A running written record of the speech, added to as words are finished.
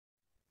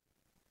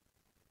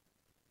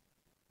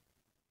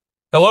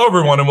Hello,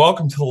 everyone, and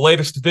welcome to the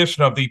latest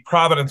edition of the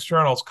Providence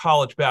Journal's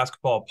College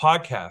Basketball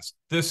Podcast.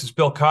 This is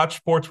Bill Koch,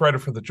 sports writer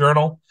for the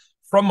Journal,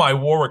 from my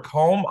Warwick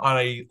home on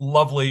a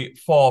lovely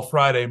fall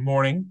Friday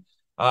morning.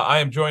 I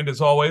am joined,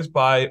 as always,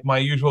 by my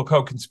usual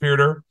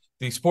co-conspirator,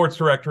 the sports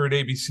director at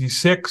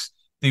ABC6,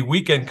 the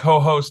weekend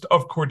co-host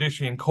of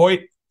Cordischi and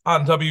Coit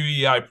on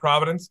WEEI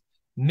Providence,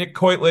 Nick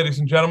Coit, ladies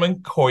and gentlemen.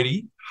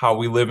 Coity, how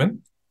we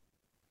living?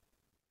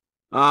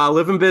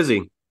 Living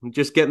busy.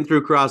 Just getting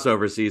through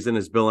crossover season,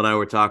 as Bill and I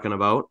were talking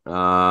about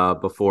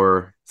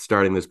before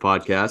starting this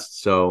podcast.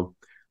 So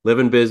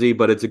living busy,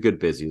 but it's a good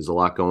busy. There's a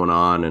lot going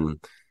on. And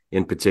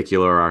in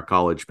particular, our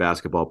college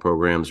basketball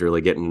programs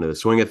really getting into the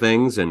swing of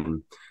things.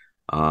 And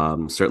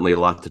certainly a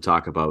lot to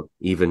talk about,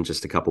 even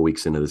just a couple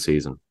weeks into the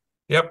season.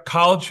 Yep,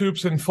 college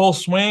hoops in full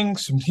swing,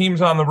 some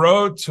teams on the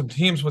road, some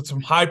teams with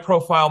some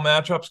high-profile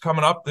matchups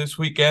coming up this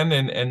weekend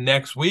and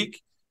next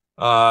week.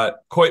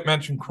 Coit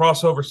mentioned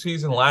crossover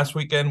season. Last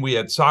weekend, we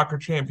had soccer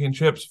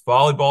championships,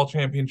 volleyball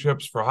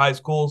championships for high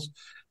schools.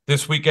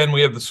 This weekend,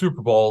 we have the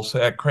Super Bowls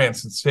at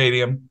Cranston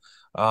Stadium.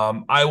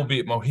 I will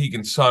be at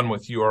Mohegan Sun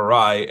with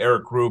URI.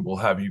 Eric Rube will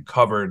have you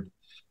covered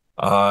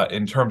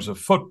in terms of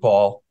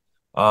football.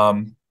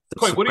 Coit,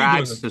 what are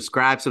you doing?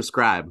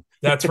 Subscribe.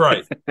 That's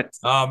right.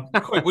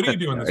 Coit, what are you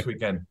doing this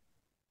weekend?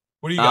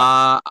 What do you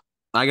got?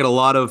 I got a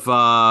lot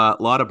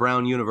of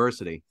Brown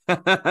University.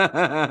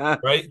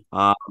 Right.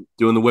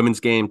 Doing the women's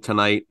game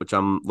tonight, which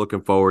I'm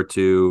looking forward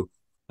to.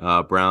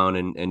 Brown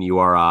and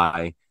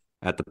URI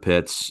at the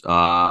pits.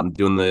 I'm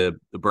doing the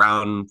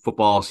Brown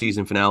football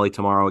season finale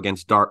tomorrow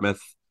against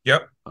Dartmouth.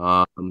 Yep.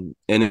 And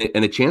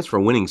a chance for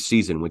a winning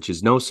season, which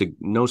is no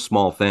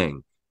small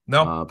thing.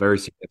 No. Very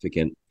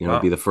significant.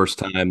 It'd be the first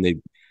time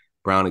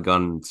Brown had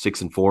gone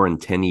 6-4 in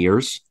 10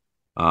 years,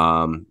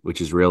 which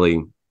is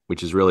really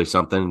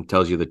something. It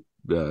tells you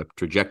the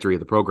trajectory of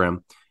the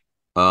program.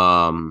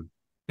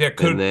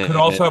 Could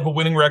also have a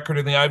winning record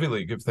in the Ivy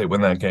League if they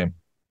win that game,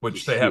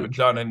 which they haven't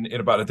done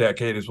in about a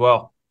decade as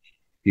well.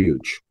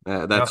 Huge.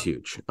 That's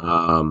huge.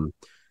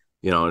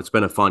 It's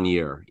been a fun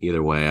year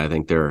either way. I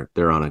think they're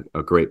on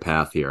a great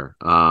path here.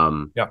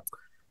 And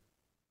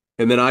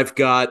then I've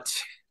got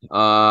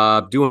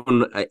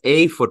doing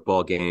a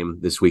football game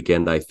this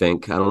weekend, I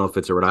think. I don't know if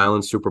it's a Rhode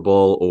Island Super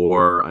Bowl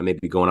or I may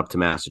be going up to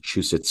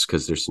Massachusetts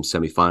because there's some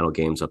semifinal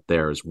games up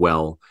there as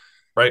well.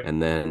 Right.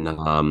 And then,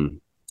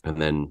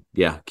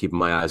 keeping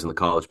my eyes on the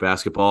college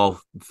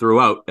basketball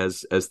throughout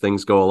as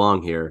things go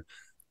along here.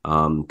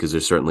 Because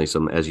there's certainly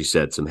some, as you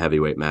said, some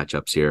heavyweight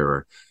matchups here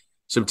or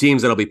some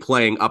teams that'll be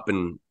playing up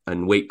in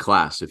weight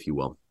class, if you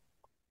will.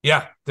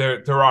 Yeah,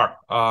 there are.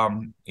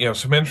 Some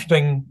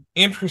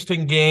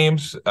interesting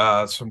games,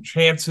 some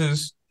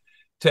chances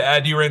to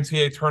add to your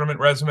NCAA tournament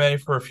resume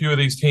for a few of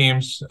these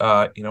teams.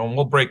 And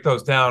we'll break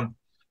those down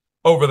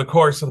over the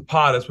course of the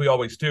pod, as we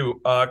always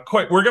do.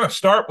 Coit, we're going to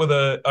start with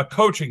a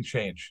coaching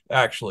change,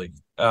 actually.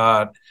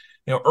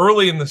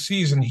 Early in the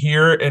season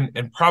here,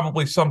 and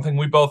probably something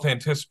we both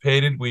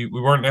anticipated. We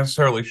weren't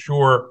necessarily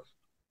sure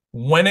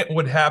when it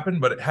would happen,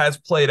 but it has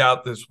played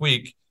out this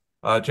week.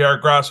 Jared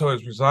Grasso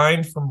has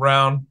resigned from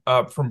Bryant.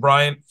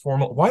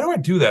 Why do I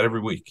do that every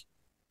week?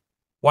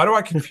 Why do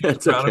I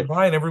confuse Brown and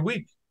Bryant every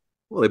week?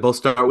 Well, they both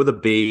start with a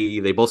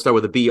B. They both start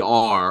with a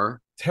BR.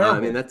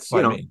 Terrible. That's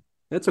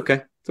That's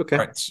okay. It's okay.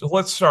 All right, so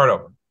let's start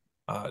over.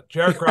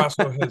 Jared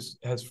Grasso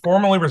has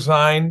formally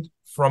resigned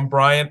from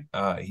Bryant.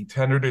 He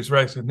tendered his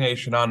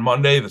resignation on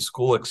Monday. The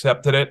school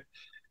accepted it.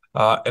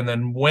 And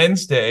then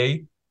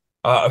Wednesday,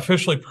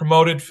 officially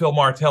promoted Phil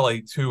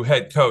Martelli to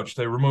head coach.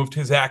 They removed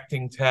his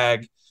acting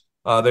tag.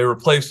 They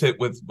replaced it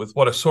with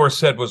what a source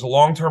said was a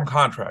long-term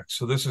contract.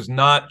 So this is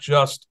not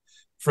just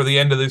for the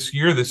end of this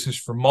year. This is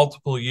for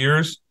multiple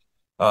years.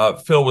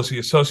 Phil was the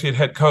associate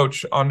head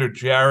coach under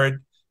Jared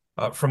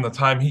from the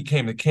time he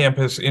came to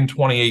campus in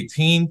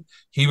 2018.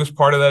 He was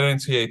part of that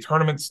NCAA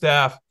tournament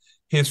staff.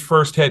 His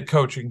first head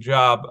coaching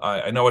job.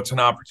 I know it's an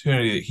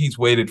opportunity that he's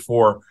waited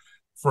for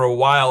a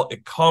while.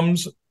 It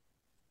comes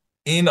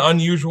in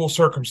unusual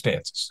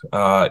circumstances,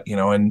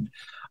 and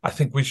I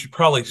think we should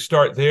probably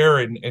start there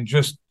and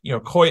just,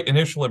 Coit,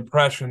 initial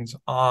impressions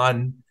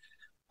on,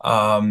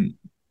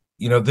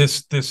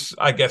 this,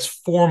 I guess,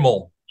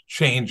 formal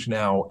change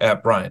now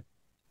at Bryant.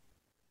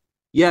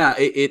 Yeah,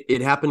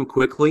 it happened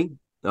quickly.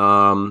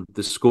 The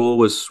school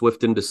was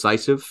swift and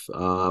decisive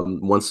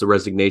once the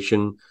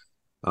resignation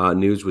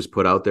news was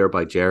put out there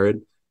by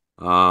Jared.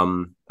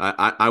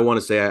 I want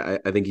to say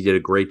I think you did a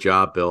great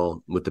job,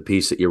 Bill, with the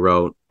piece that you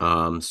wrote,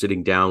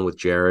 sitting down with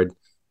Jared.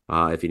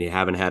 If you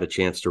haven't had a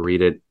chance to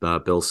read it,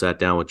 Bill sat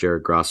down with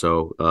Jared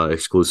Grasso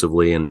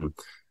exclusively and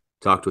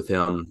talked with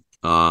him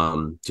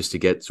just to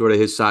get sort of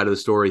his side of the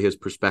story, his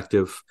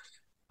perspective.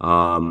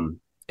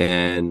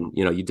 And,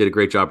 you did a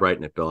great job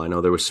writing it, Bill. I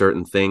know there were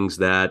certain things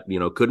that,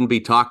 couldn't be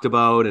talked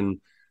about.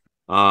 And,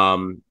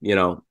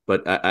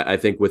 but I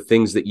think with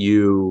things that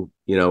you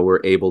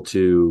were able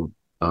to,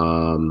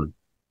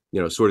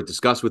 sort of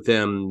discuss with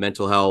him,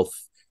 mental health,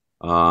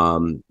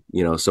 some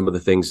of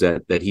the things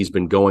that he's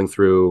been going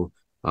through,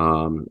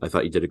 I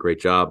thought you did a great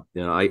job.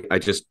 I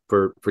just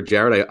for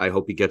Jared, I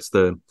hope he gets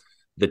the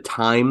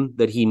time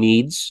that he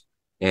needs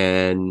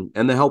and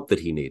the help that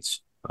he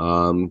needs.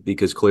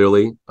 Because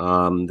clearly,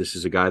 this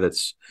is a guy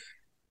that's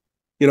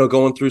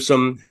going through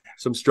some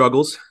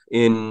struggles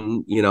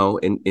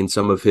in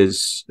some of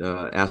his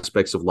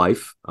aspects of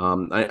life.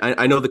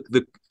 I know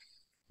the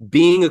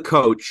being a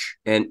coach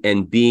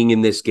and being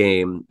in this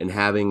game and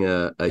having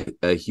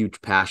a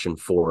huge passion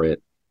for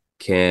it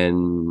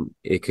can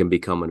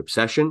become an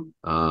obsession.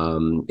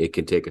 It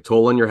can take a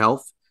toll on your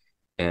health.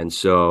 And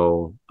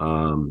so,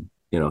 to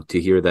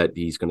hear that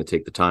he's going to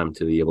take the time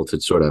to be able to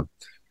sort of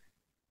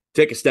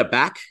take a step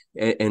back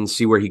and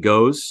see where he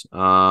goes,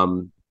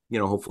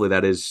 hopefully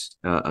that is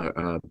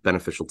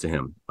beneficial to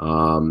him.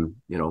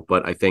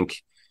 But I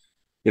think,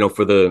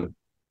 for the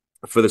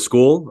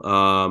school,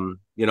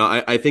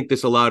 I think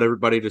this allowed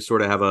everybody to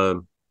sort of have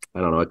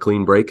a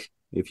clean break,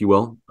 if you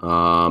will.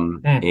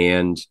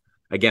 And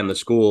again, the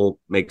school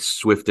makes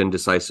swift and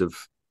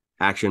decisive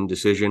action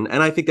decision.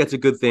 And I think that's a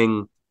good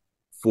thing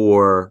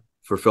for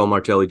Phil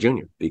Martelli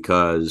Jr.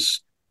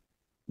 because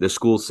the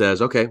school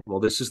says, okay, well,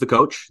 this is the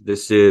coach.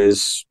 This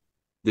is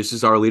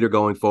our leader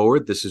going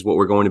forward. This is what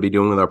we're going to be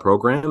doing with our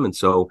program. And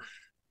so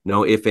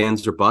no ifs,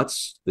 ands, or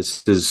buts.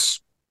 This is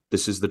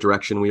the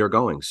direction we are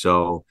going.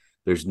 So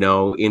there's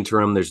no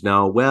interim. There's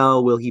no,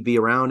 well, will he be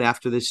around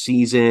after this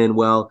season?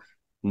 Well,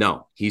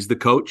 no, he's the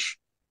coach.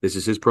 This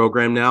is his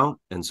program now.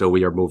 And so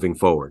we are moving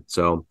forward.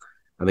 So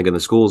I think in the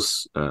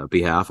school's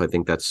behalf, I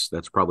think that's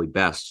probably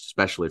best,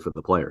 especially for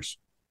the players.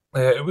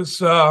 It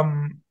was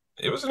an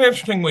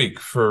interesting week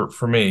for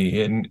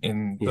me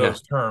in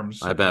those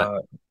terms. I bet.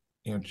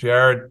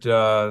 Jared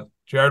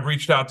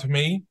reached out to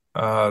me,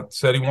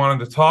 said he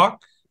wanted to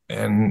talk,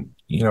 and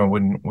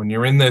when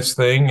you're in this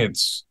thing,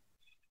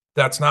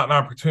 that's not an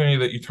opportunity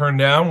that you turn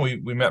down.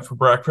 We met for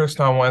breakfast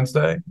on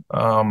Wednesday,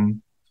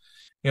 and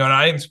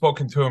I hadn't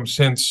spoken to him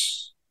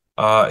since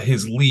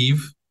his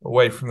leave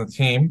away from the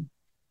team,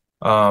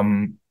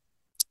 and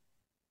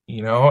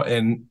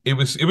it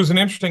was an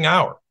interesting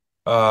hour.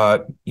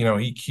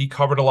 He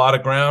covered a lot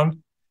of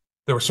ground.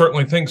 There were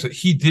certainly things that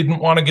he didn't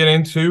want to get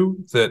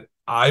into that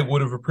I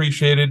would have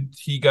appreciated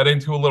he got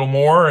into a little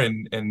more.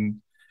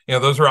 And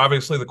those are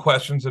obviously the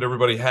questions that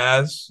everybody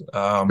has.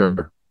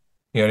 Sure.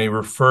 And he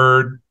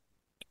referred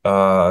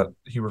to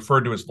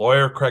his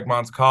lawyer, Craig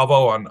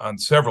Montecalvo, on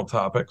several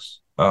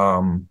topics.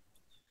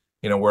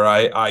 Where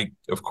I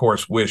of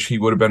course wish he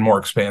would have been more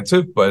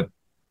expansive, but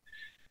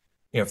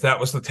if that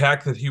was the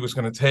tack that he was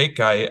going to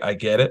take, I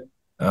get it.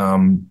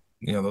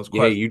 Those questions.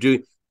 Yeah, you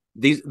do.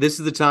 This is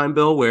the time,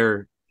 Bill,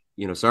 where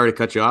sorry to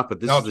cut you off, but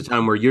this is the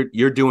time where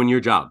you're doing your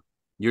job.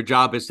 Your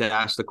job is to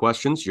ask the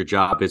questions. Your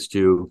job is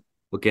to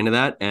look into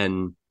that,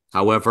 and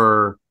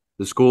however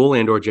the school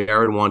and or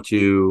Jared want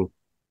to,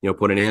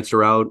 put an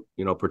answer out,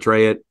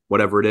 portray it,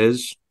 whatever it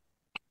is,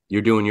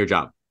 you're doing your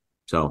job.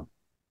 So,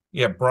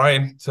 yeah,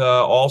 Bryant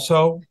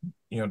also,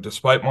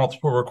 despite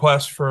multiple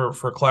requests for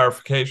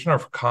clarification or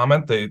for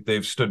comment,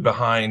 they've stood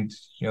behind.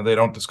 They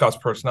don't discuss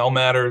personnel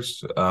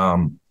matters.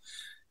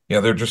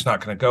 They're just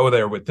not going to go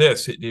there with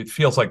this. It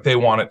feels like they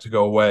want it to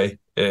go away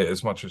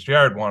as much as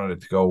Jared wanted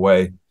it to go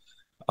away.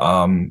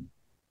 And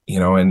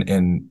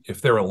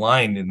if they're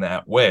aligned in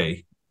that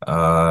way,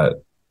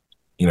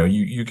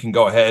 you can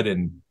go ahead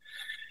and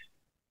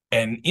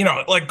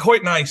like Coit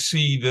and I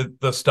see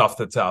the stuff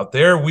that's out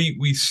there.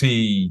 We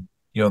see,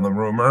 the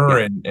rumor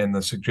and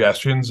the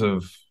suggestions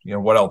of,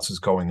 what else is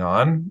going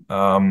on.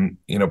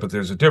 But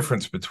there's a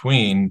difference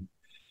between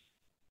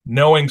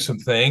knowing some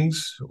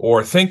things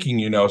or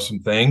thinking some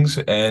things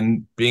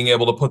and being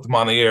able to put them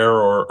on the air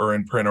or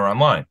in print or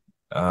online.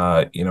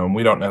 And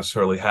we don't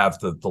necessarily have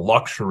the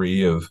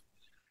luxury of,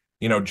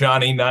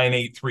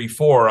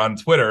 Johnny9834 on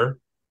Twitter,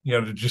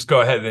 to just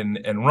go ahead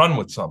and run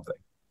with something.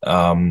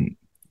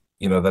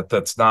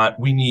 That's not,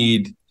 you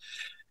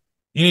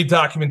need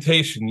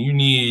documentation, you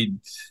need,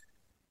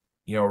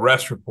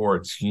 arrest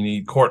reports, you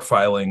need court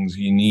filings,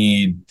 you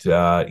need,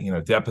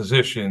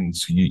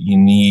 depositions, you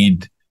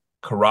need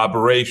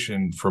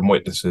corroboration from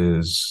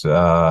witnesses,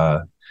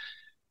 or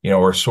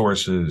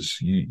sources.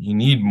 You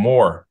need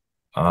more.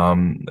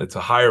 It's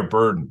a higher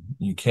burden.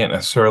 You can't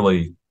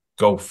necessarily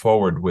go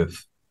forward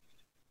with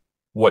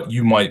what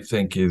you might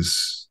think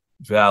is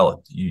valid.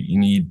 You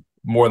need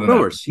more than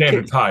rumors. That.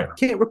 Standard's higher.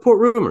 You can't report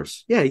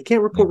rumors. Yeah, you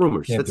can't report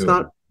rumors. That's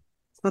not.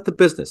 It's not the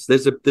business.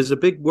 There's a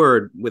big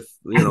word with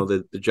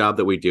the job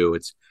that we do.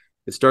 It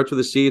starts with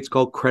a C. It's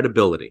called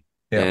credibility,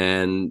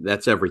 and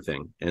that's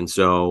everything. And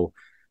so,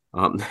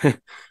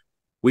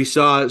 we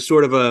saw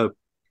sort of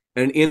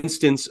an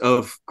instance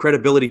of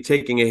credibility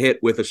taking a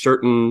hit with a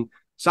certain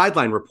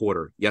sideline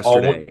reporter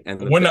yesterday.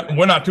 And we're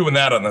not doing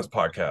that on this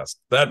podcast.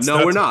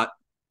 We're not.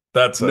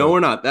 We're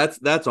not.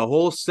 That's a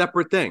whole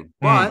separate thing.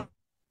 But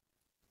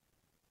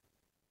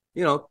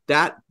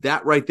that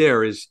right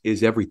there is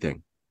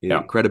everything.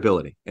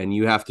 Credibility, and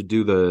you have to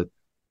do the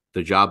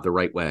job the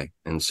right way.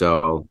 And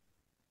so,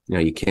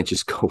 you can't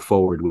just go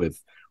forward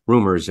with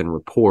rumors and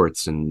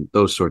reports and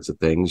those sorts of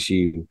things.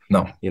 You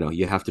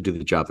have to do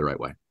the job the right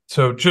way.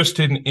 So just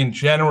in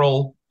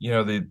general,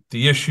 the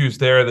issues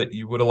there that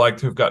you would have liked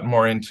to have gotten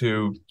more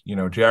into,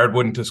 Jared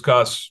wouldn't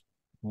discuss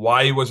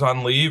why he was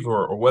on leave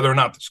or whether or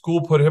not the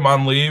school put him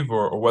on leave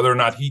or whether or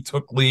not he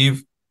took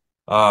leave.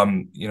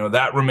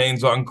 That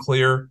remains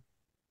unclear.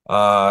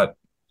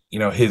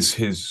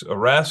 His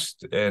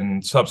arrest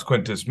and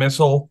subsequent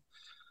dismissal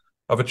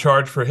of a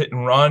charge for hit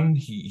and run,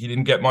 he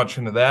didn't get much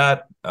into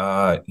that.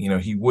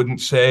 He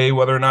wouldn't say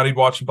whether or not he'd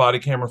watched the body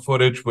camera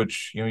footage,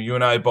 which, you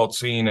and I have both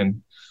seen,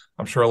 and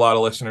I'm sure a lot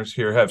of listeners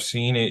here have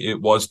seen.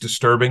 It was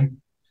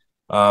disturbing.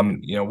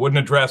 Wouldn't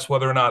address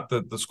whether or not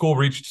the school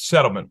reached a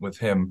settlement with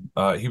him.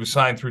 He was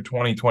signed through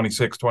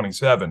 2026,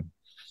 27.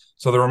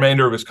 So the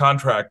remainder of his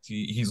contract,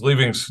 he's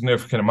leaving a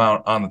significant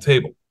amount on the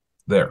table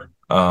there.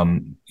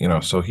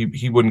 So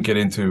he wouldn't get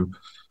into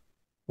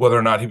whether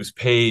or not he was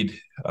paid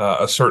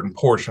a certain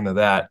portion of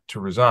that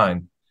to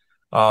resign.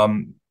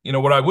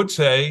 What I would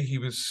say, he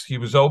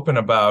was open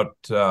about,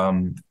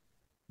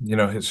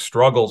 his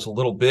struggles a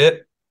little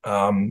bit.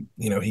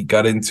 He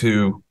got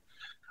into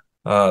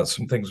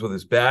some things with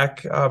his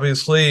back,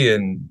 obviously,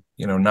 and,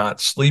 not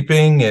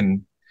sleeping.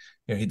 And,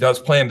 he does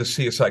plan to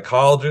see a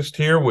psychologist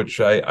here, which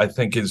I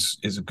think is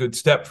a good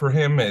step for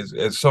him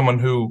as someone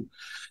who,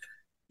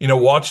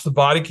 watched the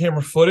body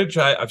camera footage.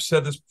 I've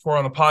said this before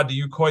on the pod to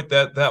you, Coit,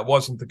 that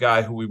wasn't the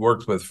guy who we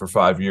worked with for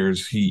 5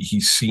 years.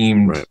 He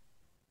seemed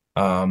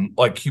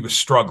like he was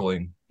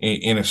struggling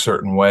in a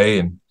certain way.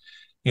 And,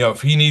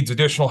 if he needs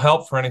additional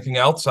help for anything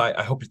else,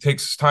 I hope he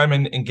takes his time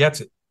and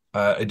gets it.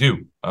 I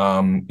do,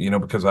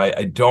 because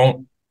I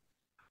don't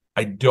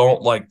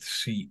like to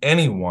see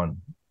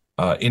anyone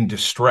in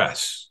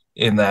distress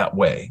in that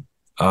way.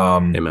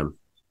 Amen.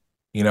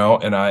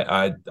 And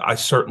I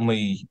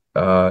certainly,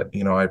 I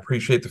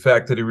appreciate the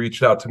fact that he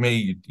reached out to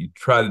me. You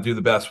try to do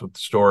the best with the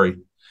story.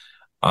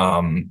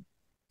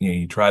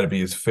 You try to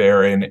be as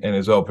fair and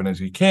as open as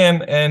you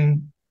can,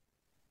 and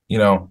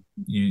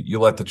you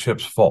let the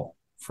chips fall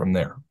from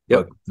there.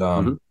 Yep.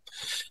 But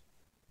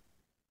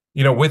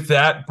with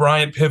that,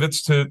 Bryant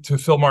pivots to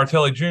Phil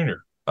Martelli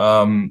Jr.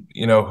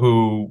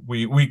 Who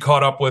we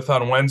caught up with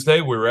on Wednesday.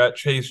 We were at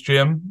Chase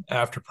Gym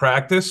after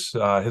practice.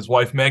 His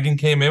wife Megan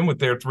came in with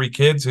their 3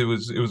 kids. It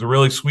was a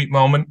really sweet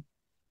moment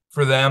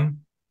for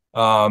them.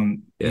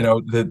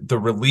 The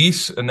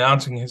release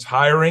announcing his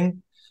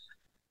hiring,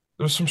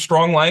 there was some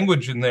strong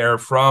language in there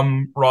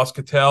from Ross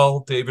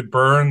Cattell, David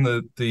Byrne,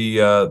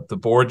 the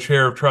board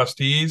chair of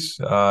trustees,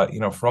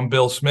 from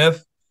Bill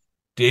Smith,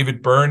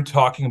 David Byrne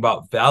talking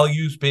about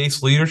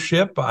values-based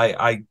leadership.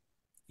 I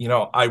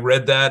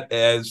read that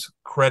as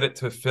credit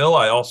to Phil.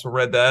 I also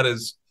read that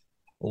as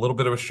a little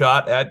bit of a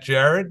shot at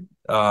Jared.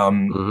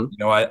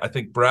 I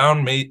think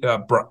Bryant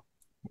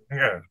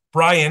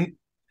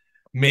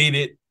made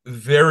it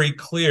very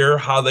clear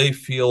how they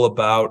feel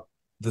about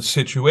the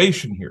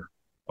situation here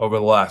over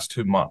the last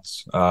 2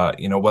 months,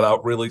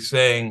 without really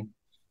saying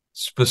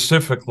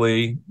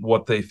specifically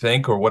what they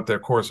think or what their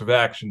course of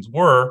actions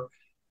were.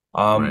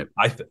 I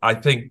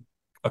think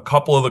a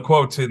couple of the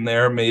quotes in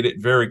there made it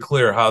very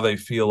clear how they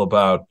feel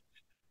about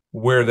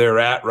where they're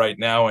at right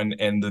now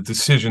and the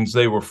decisions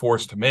they were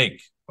forced to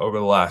make over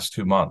the last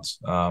 2 months.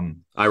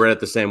 I read it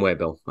the same way,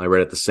 Bill. I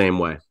read it the same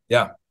way.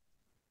 Yeah.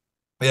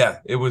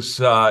 It was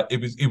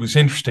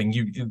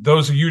interesting.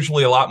 Those are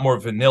usually a lot more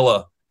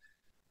vanilla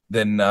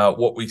than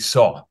what we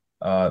saw.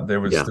 There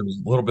was a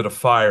little bit of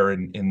fire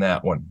in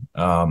that one.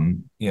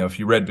 If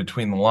you read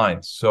between the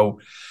lines.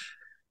 So,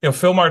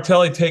 Phil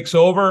Martelli takes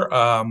over.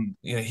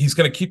 He's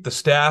going to keep the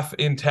staff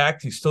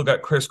intact. He's still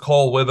got Chris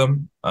Cole with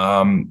him.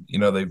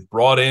 They've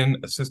brought in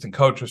assistant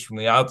coaches from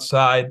the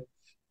outside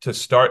to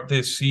start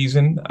this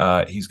season.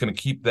 He's going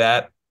to keep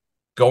that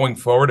going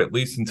forward, at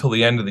least until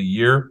the end of the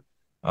year.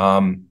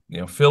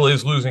 Phil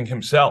is losing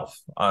himself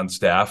on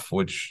staff,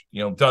 which,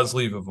 does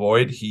leave a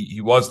void.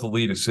 He was the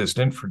lead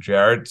assistant for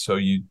Jared. So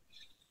you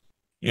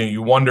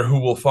wonder who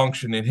will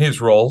function in his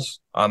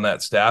roles on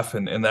that staff,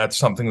 and that's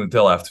something that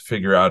they'll have to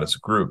figure out as a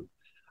group.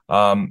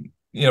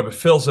 But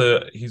Phil's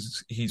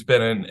he's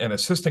been an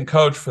assistant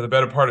coach for the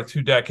better part of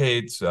 2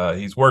 decades.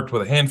 He's worked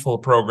with a handful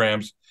of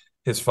programs.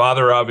 His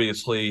father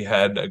obviously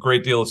had a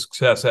great deal of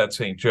success at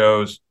St.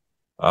 Joe's.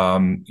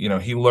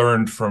 He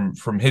learned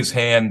from his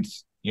hand,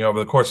 over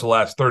the course of the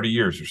last 30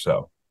 years or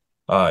so.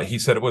 He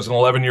said it was an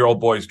 11-year-old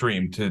boy's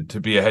dream to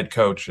be a head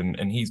coach,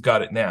 and he's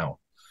got it now.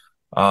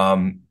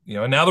 And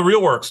now the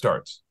real work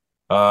starts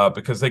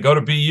because they go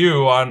to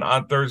BU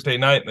on Thursday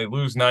night and they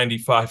lose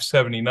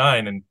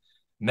 95-79. And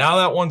now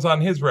that one's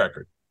on his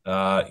record,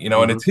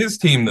 and it's his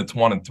team that's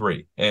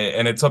 1-3,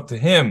 and it's up to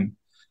him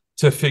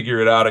to figure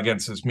it out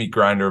against this meat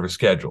grinder of a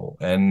schedule.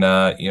 And,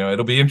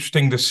 it'll be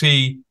interesting to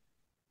see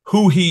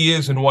who he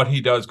is and what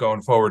he does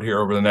going forward here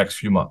over the next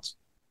few months.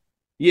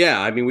 Yeah.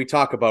 I mean, we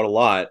talk about a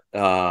lot,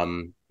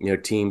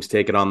 teams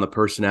taking on the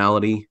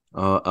personality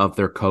of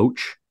their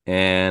coach.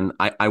 And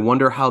I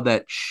wonder how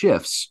that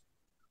shifts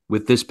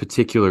with this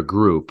particular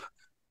group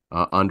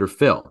under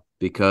Phil,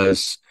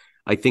 because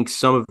I think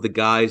some of the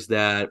guys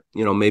that,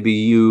 maybe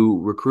you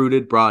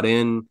recruited, brought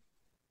in,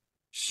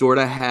 sort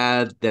of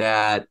had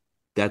that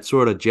that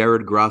sort of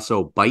Jared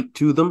Grasso bite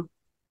to them,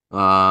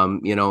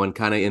 and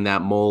kind of in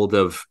that mold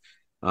of,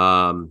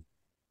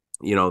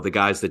 the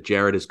guys that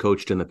Jared has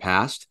coached in the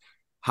past.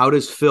 How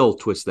does Phil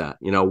twist that?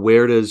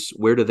 Where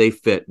do they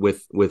fit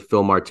with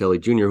Phil Martelli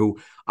Jr., who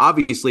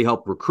obviously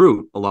helped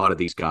recruit a lot of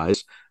these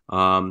guys?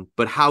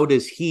 But how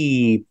does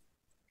he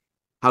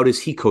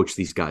coach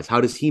these guys?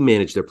 How does he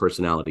manage their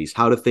personalities?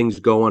 How do things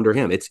go under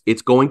him?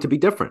 It's going to be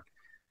different.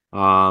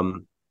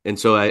 And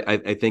so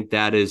I think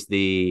that is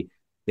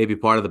maybe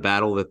part of the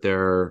battle that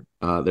they're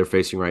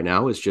facing right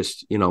now is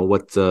just,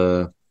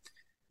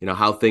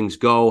 how things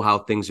go, how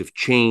things have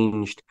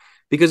changed.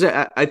 Because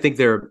I think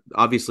they're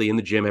obviously in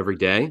the gym every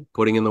day,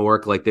 putting in the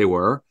work like they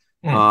were.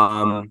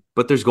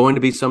 But there's going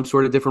to be some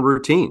sort of different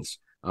routines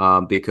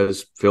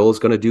because Phil is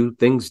going to do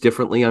things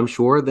differently, I'm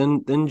sure,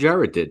 than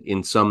Jared did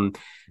in some.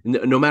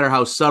 No matter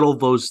how subtle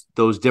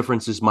those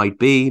differences might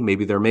be,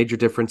 maybe they're major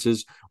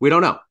differences. We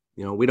don't know.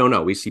 We don't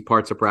know. We see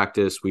parts of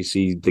practice, we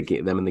see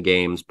them in the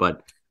games,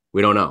 but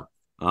we don't know.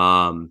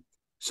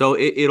 So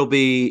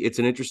it's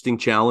an interesting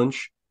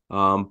challenge.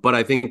 But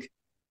I think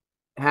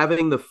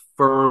having the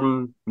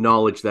firm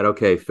knowledge that,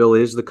 okay, Phil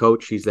is the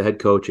coach, he's the head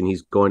coach, and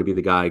he's going to be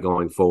the guy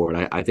going forward,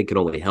 I think can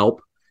only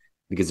help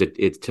because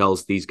it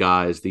tells these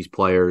guys, these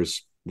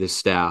players, this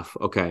staff,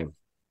 okay,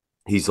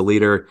 he's the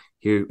leader.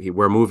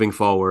 We're moving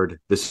forward.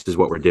 This is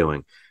what we're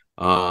doing.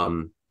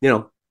 On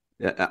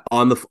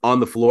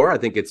the floor, I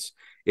think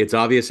it's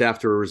obvious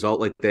after a result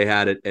like they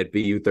had at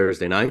BU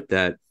Thursday night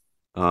that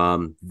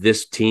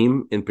this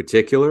team in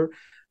particular,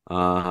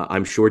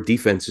 I'm sure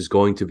defense is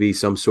going to be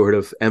some sort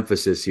of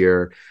emphasis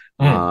here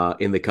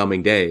in the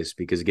coming days,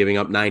 because giving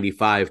up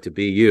 95 to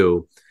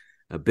BU,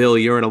 Bill,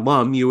 you're an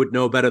alum, you would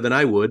know better than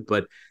I would,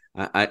 but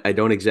I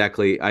haven't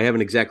exactly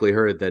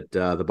heard that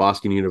the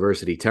Boston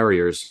University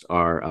Terriers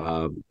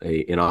are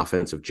an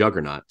offensive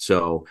juggernaut.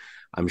 So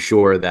I'm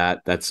sure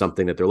that that's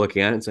something that they're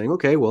looking at and saying,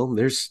 okay, well,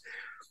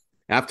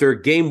 after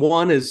game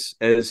one as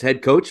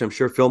head coach, I'm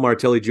sure Phil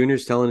Martelli Jr.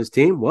 is telling his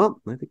team, well,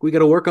 I think we got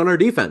to work on our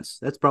defense.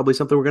 That's probably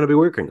something we're going to be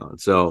working on.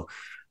 So,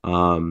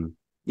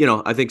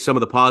 I think some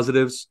of the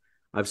positives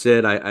I've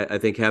said, I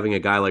think having a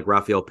guy like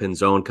Rafael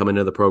Pinzon come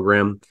into the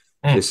program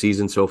this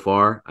season so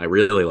far, I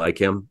really like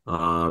him. You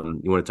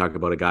want to talk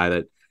about a guy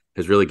that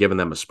has really given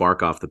them a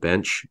spark off the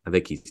bench. I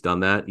think he's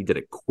done that. He did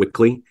it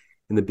quickly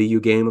in the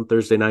BU game on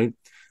Thursday night.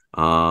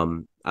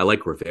 I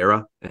like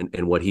Rivera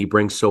and what he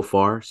brings so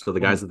far. So the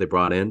guys that they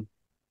brought in.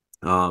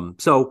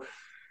 So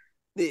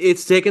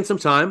it's taken some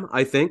time,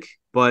 I think,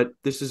 but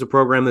this is a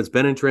program that's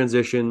been in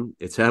transition.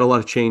 It's had a lot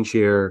of change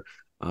here.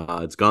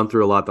 It's gone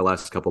through a lot the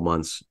last couple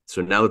months.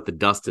 So now that the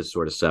dust has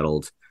sort of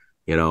settled,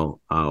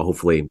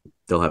 hopefully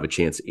they'll have a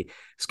chance.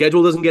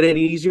 Schedule doesn't get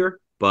any easier,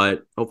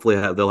 but hopefully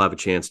they'll have a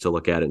chance to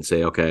look at it and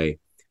say, okay,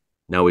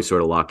 now we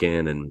sort of lock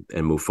in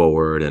and move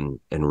forward and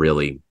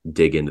really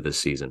dig into this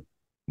season.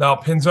 Now,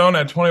 Pinzon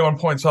had 21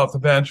 points off the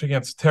bench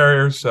against the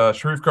Terriers.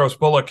 Sharif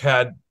Gross-Bullock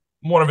had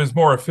one of his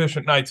more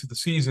efficient nights of the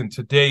season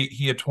to date.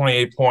 He had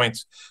 28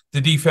 points.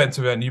 The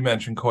defensive end, you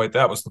mentioned, Coit,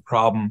 that was the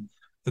problem.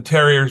 The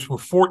Terriers were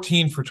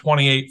 14 for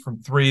 28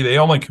 from three. They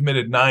only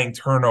committed 9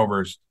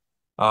 turnovers.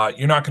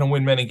 You're not going to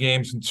win many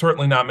games, and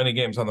certainly not many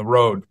games on the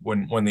road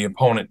when the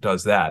opponent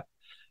does that.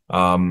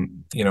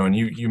 And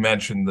you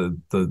mentioned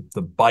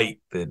the bite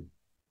that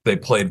they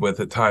played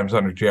with at times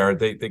under Jared.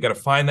 They got to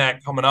find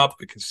that coming up,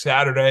 because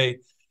Saturday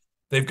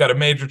they've got a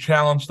major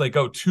challenge. They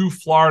go to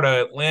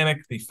Florida Atlantic,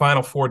 the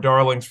Final Four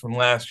darlings from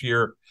last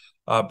year.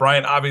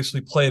 Bryant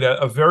obviously played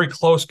a very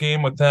close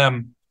game with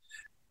them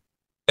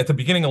at the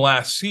beginning of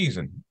last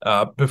season,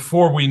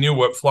 before we knew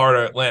what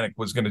Florida Atlantic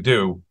was going to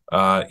do,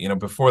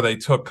 before they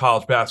took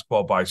college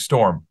basketball by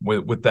storm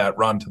with that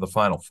run to the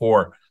Final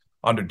Four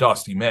under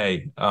Dusty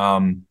May.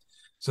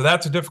 So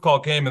that's a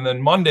difficult game. And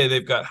then Monday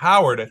they've got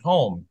Howard at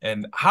home,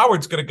 and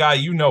Howard's got a guy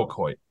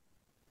Coit.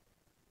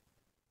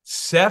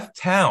 Seth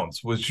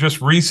Towns was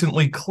just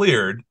recently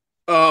cleared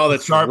to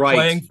start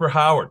playing for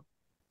Howard.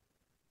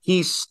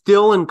 He's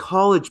still in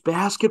college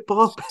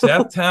basketball?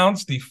 Seth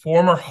Towns, the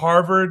former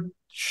Harvard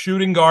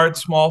shooting guard,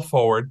 small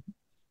forward,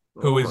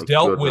 who has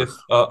dealt with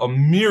a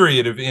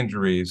myriad of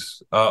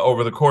injuries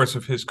over the course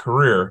of his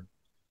career,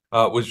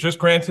 was just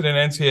granted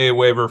an NCAA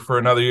waiver for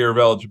another year of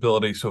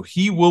eligibility. So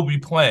he will be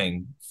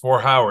playing for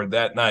Howard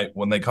that night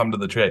when they come to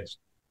the Chase.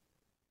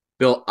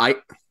 Bill,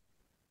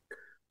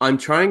 I'm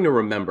trying to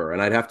remember,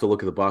 and I'd have to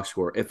look at the box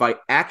score, if I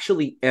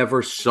actually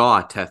ever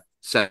saw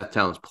Seth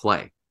Towns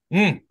play.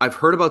 I've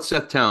heard about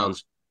Seth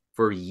Towns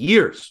for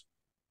years.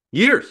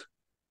 We're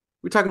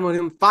talking about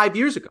him 5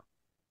 years ago.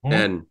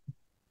 And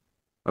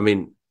I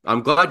mean,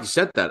 I'm glad you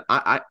said that.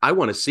 I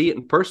want to see it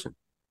in person.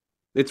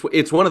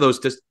 It's one of those,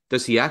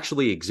 does he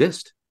actually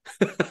exist?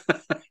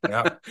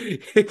 Yeah.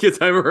 Because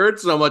I've heard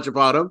so much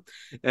about him.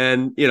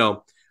 And,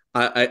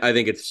 I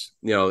think it's,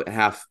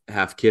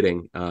 half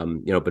kidding,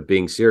 but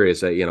being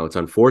serious, it's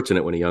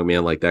unfortunate when a young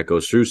man like that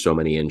goes through so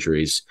many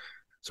injuries.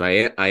 So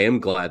I am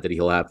glad that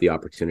he'll have the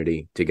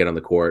opportunity to get on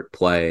the court,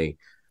 play.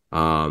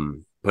 But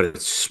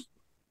it's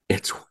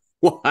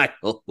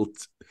wild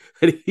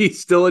and he's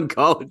still in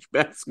college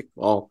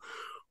basketball.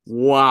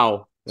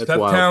 Wow. That's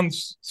wild.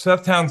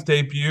 Seth Towns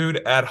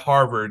debuted at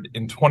Harvard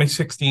in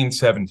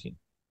 2016-17.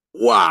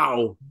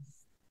 Wow.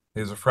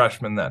 He was a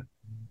freshman then.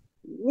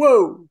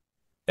 Whoa.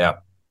 Yeah.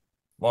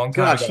 Long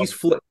time Gosh, ago.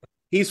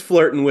 he's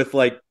flirting with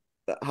like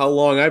how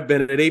long I've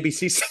been at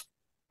ABC.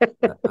 I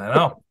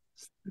know.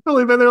 I've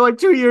only been there like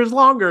 2 years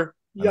longer.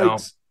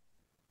 Yikes.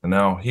 I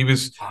know. He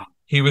was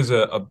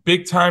a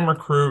big time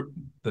recruit,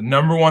 the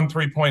number one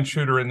 3-point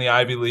shooter in the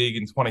Ivy League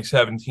in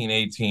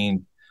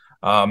 2017-18.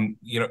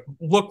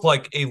 Looked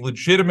like a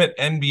legitimate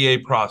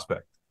NBA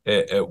prospect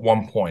at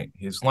one point.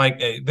 He's like,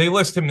 they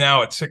list him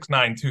now at 6'9",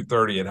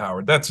 230 at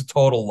Howard. That's a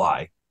total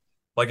lie.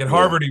 Like at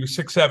Harvard, he was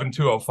 6'7",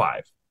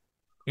 205.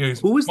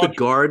 Who was the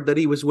guard that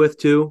he was with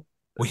too?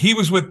 Well, he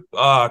was with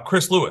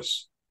Chris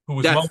Lewis, who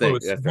was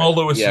Mo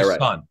Lewis's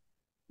son.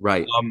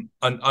 Right.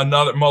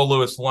 Another Mo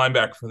Lewis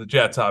linebacker for the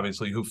Jets,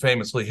 obviously, who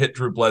famously hit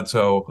Drew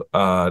Bledsoe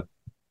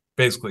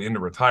basically into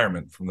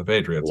retirement from the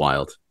Patriots.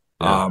 Wild.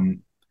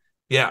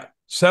 Yeah.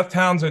 Seth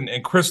Towns and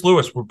Chris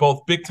Lewis were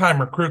both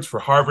big-time recruits for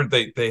Harvard.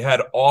 They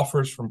had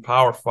offers from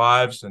Power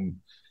Fives and,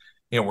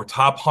 were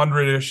top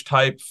 100-ish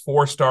type,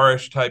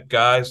 4-star-ish type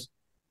guys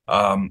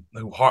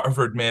who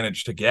Harvard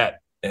managed to get.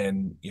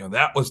 And,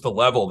 that was the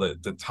level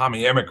that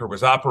Tommy Amaker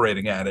was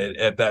operating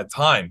at that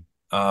time.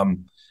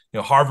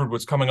 Harvard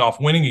was coming off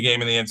winning a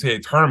game in the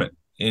NCAA tournament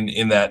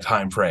in that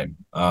time frame.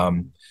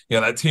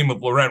 That team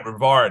with Laurent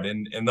Rivard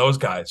and those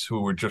guys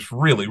who were just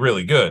really,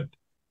 really good.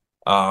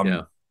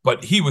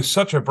 But he was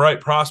such a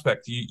bright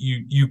prospect.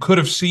 You could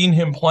have seen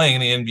him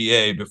playing in the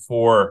NBA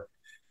before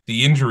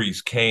the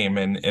injuries came,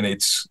 and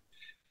it's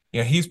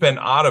he's been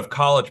out of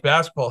college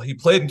basketball. He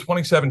played in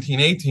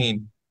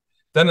 2017-18.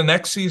 Then the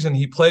next season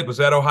he played was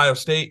at Ohio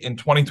State in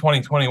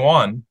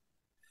 2020-21.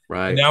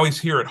 Right. And now he's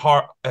here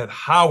at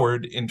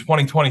Howard in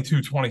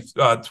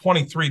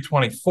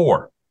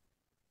 2022-23-24.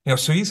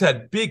 So he's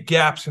had big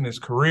gaps in his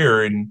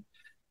career, and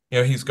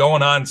he's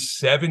going on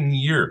 7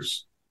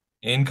 years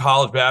in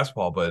college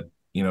basketball, but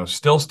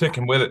still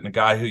sticking with it, and a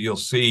guy who you'll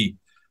see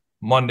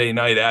Monday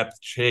night at the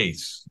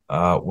Chase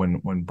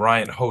when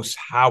Bryant hosts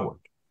Howard.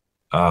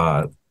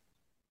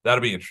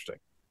 That'll be interesting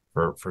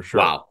for sure.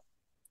 Wow.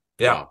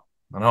 Yeah,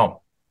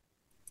 wow.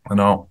 I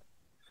know.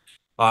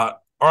 All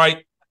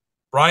right,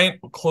 Bryant,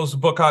 we'll close the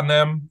book on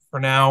them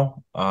for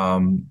now,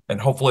 and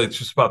hopefully it's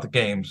just about the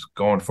games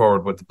going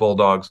forward with the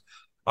Bulldogs.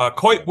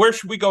 Coit, where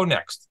should we go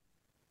next?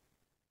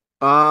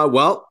 We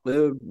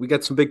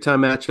got some big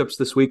time matchups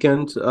this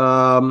weekend.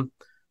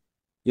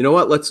 You know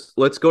what?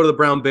 Let's go to the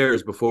Brown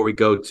Bears before we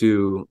go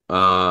to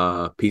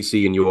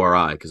PC and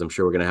URI, because I'm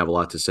sure we're going to have a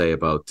lot to say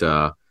about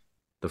the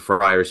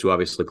Friars, who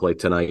obviously played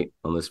tonight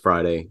on this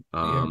Friday.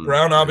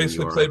 Brown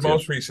obviously played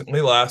most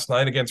recently last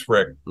night against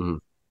Rick. Mm-hmm.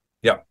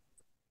 Yeah.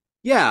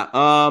 Yeah.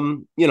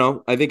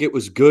 I think it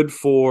was good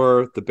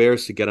for the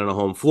Bears to get on a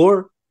home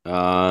floor. They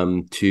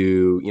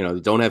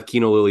don't have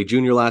Keno Lilly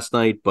Jr. last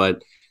night,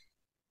 but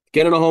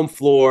get on a home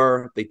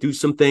floor. They do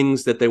some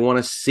things that they want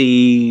to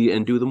see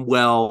and do them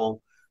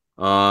well.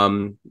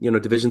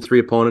 Division III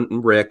opponent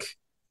in Rick,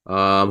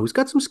 who's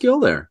got some skill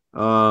there.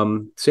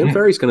 Sam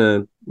Ferry's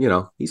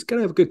he's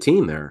gonna have a good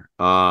team there.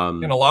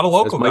 And a lot of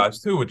local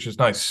guys too, which is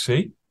nice to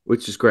see.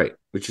 Which is great.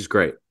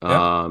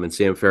 Yeah. And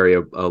Sam Ferry,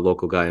 a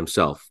local guy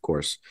himself, of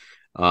course.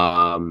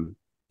 I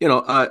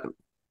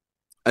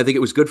think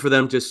it was good for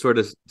them just sort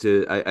of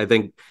I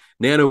think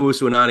Nana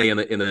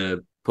Usuanani in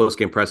the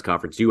post-game press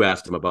conference, you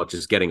asked him about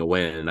just getting a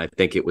win, and I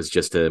think it was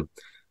just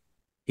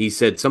he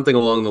said something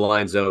along the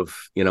lines of,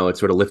 it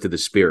sort of lifted the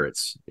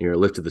spirits,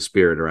 lifted the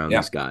spirit around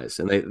these guys.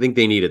 And I think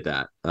they needed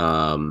that,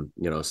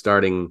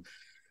 starting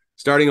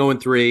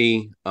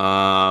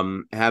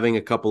 0-3, having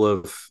a couple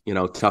of,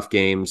 tough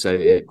games,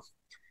 a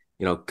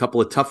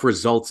couple of tough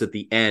results at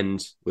the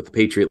end with the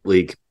Patriot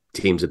League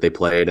teams that they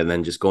played, and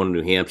then just going to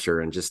New Hampshire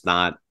and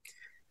they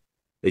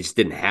just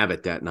didn't have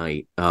it that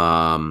night.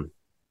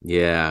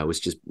 It was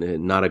just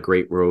not a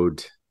great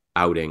road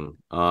outing.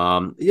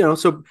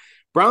 So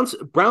Brown's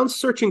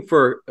searching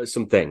for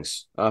some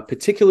things,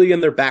 particularly in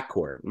their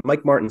backcourt.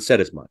 Mike Martin said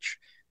as much,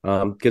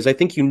 because I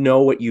think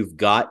what you've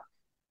got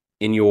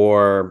in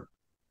your,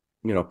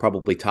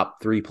 probably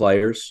top 3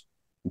 players: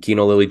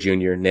 Keno Lilly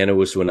Jr., Nana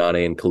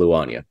Usuanane, and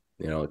Kaluanya.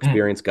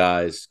 Experienced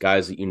guys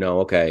that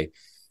okay,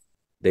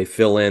 they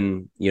fill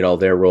in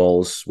their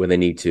roles when they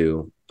need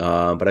to.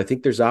 But I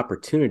think there's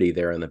opportunity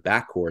there in the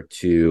backcourt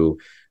to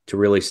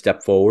really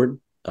step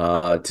forward,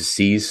 to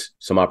seize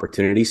some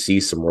opportunities,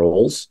 seize some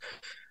roles.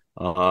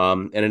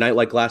 And a night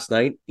like last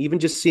night, even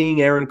just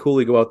seeing Aaron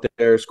Cooley go out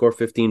there, score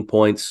 15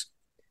 points,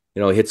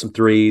 hit some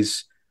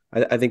threes.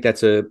 I think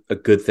that's a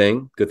good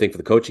thing. Good thing for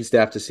the coaching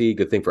staff to see.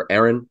 Good thing for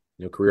Aaron,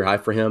 career high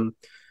for him.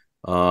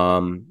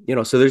 So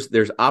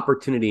there's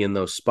opportunity in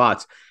those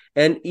spots.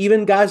 And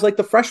even guys like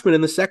the freshmen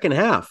in the second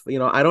half,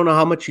 I don't know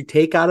how much you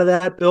take out of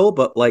that, Bill,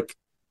 but Uchidi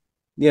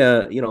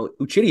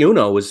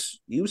Uno was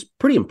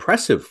pretty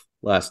impressive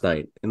last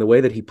night in the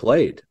way that he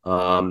played.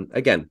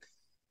 Again,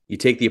 you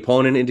take the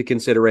opponent into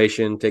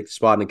consideration, take the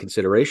spot into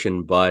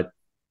consideration, but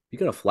you're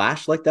going to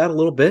flash like that a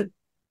little bit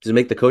Does it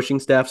make the coaching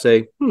staff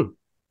say,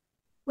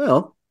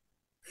 well,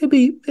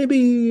 maybe,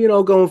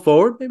 going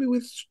forward, maybe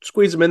we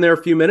squeeze him in there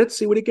a few minutes,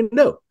 see what he can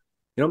do.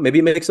 Maybe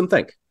it makes them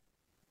think.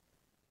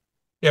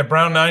 Yeah,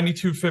 Brown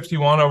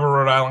 92-51 over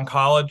Rhode Island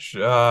College. The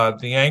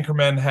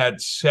Anchormen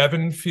had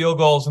 7 field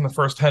goals in the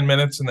first 10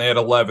 minutes, and they had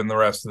 11 the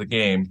rest of the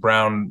game.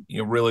 Brown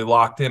really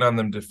locked in on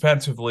them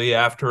defensively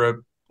after a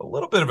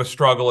little bit of a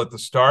struggle at the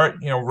start.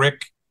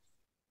 Rick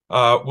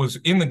was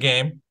in the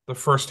game the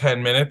first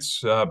 10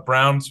 minutes.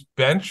 Brown's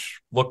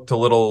bench looked a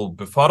little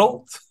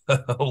befuddled,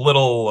 a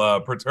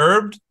little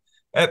perturbed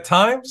at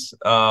times.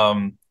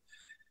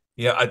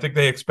 I think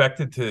they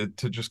expected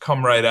to just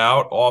come right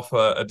out off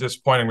a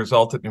disappointing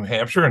result at New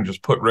Hampshire and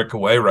just put Rick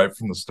away right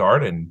from the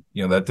start. And,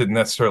 that didn't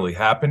necessarily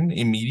happen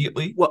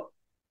immediately.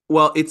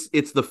 Well,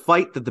 it's the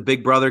fight that the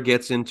big brother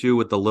gets into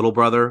with the little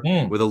brother,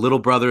 where the little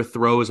brother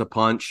throws a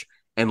punch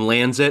and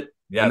lands it.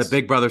 Yes. And the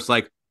big brother's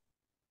like,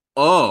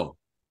 oh,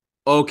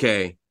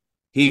 okay,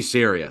 he's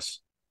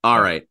serious.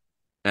 All right.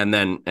 And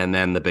then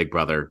the big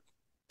brother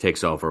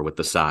takes over with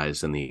the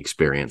size and the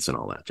experience and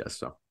all that, Jess.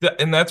 So,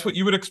 and that's what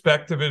you would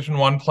expect Division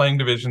I playing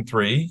Division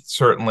III,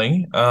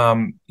 certainly.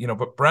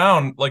 But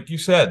Brown, like you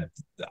said,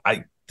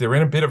 they're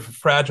in a bit of a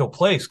fragile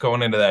place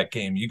going into that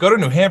game. You go to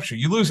New Hampshire,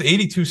 you lose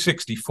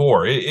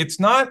 82-64. It's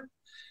not,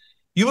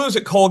 you lose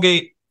at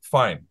Colgate,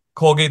 fine.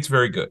 Colgate's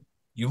very good.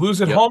 You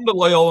lose at home to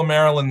Loyola,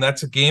 Maryland.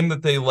 That's a game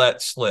that they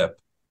let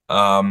slip.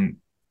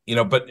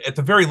 But at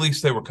the very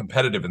least, they were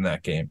competitive in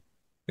that game.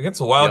 Against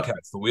the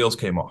Wildcats, the wheels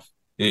came off.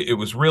 It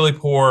was really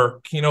poor.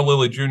 Keno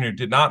Lilly Jr.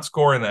 did not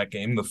score in that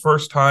game. The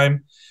first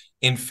time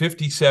in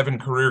 57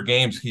 career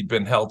games he'd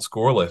been held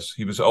scoreless.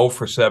 He was 0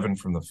 for 7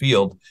 from the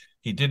field.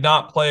 He did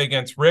not play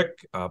against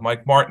Rick.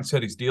 Mike Martin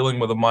said he's dealing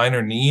with a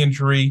minor knee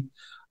injury.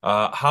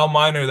 How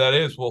minor that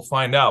is, we'll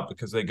find out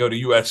because they go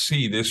to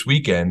USC this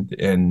weekend.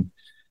 And,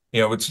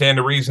 it would stand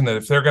to reason that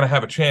if they're going to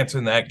have a chance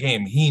in that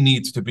game, he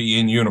needs to be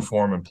in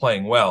uniform and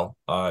playing well.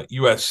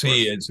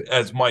 USC,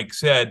 as Mike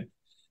said,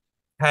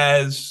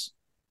 has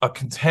a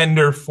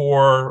contender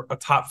for a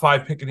top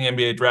 5 pick in the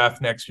NBA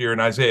draft next year,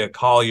 and Isaiah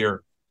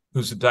Collier,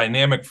 who's a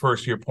dynamic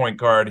first-year point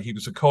guard. He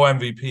was a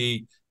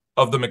co-MVP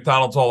of the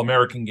McDonald's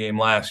All-American game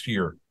last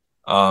year.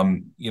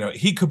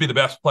 He could be the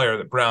best player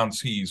that Brown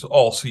sees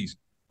all season.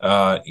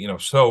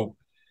 So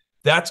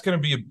that's going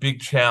to be a big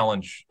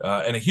challenge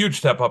and a huge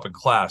step up in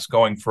class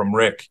going from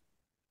Rick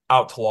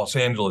out to Los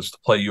Angeles to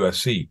play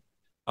USC.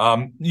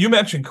 You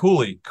mentioned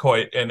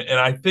Coit, and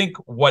I think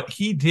what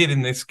he did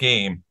in this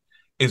game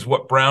is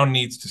what Brown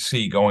needs to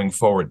see going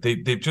forward.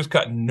 They've just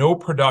got no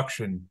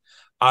production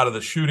out of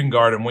the shooting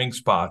guard and wing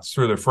spots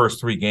through their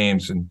first 3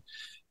 games. And,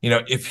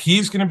 if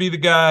he's going to be the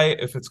guy,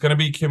 if it's going to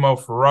be Kimo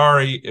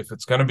Ferrari, if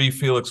it's going to be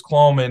Felix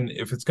Kloman,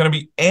 if it's going to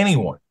be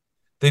anyone,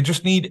 they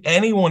just need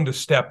anyone to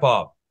step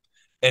up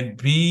and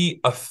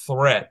be a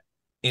threat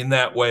in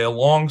that way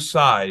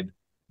alongside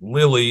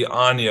Lilly,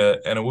 Anya,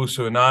 and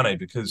Owusu Inane,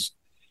 because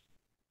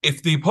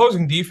if the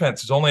opposing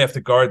defenses only have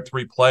to guard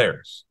 3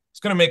 players, it's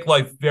going to make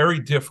life very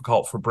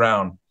difficult for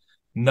Brown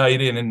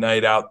night in and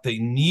night out. They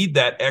need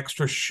that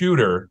extra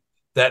shooter,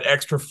 that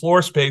extra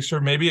floor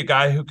spacer, maybe a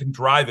guy who can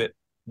drive it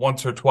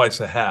once or twice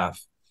a half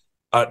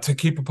to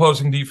keep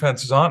opposing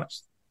defenses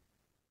honest.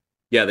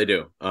 Yeah, they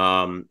do.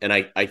 And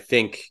I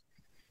think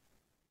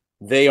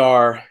they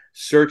are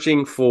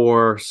searching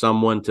for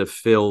someone to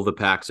fill the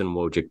Paxson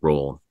Wojcik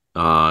role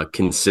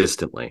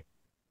consistently.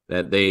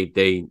 That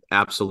they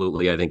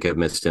absolutely, I think, have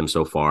missed him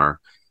so far.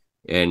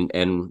 And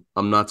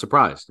I'm not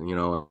surprised.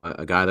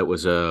 A guy that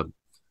was an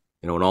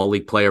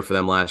all-league player for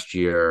them last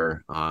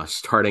year,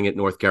 starting at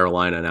North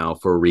Carolina now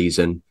for a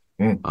reason,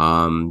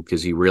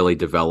 because he really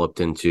developed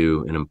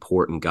into an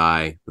important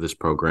guy for this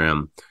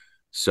program.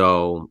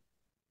 So,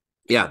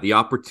 yeah, the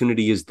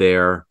opportunity is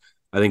there.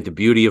 I think the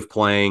beauty of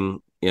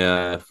playing, in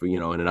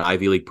an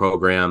Ivy League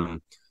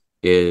program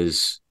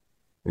is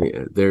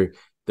they're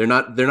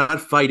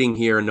not fighting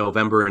here in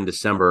November and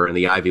December in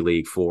the Ivy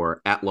League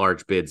for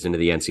at-large bids into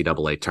the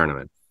NCAA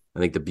tournament. I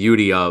think the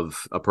beauty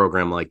of a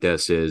program like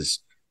this is,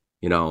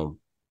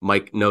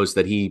 Mike knows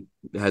that he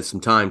has some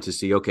time to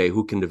see, okay,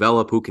 who can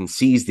develop, who can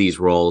seize these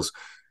roles.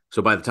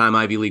 So by the time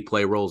Ivy League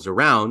play rolls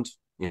around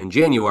in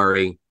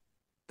January,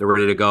 they're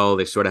ready to go.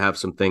 They sort of have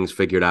some things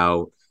figured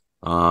out,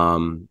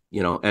 and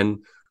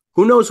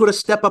who knows what a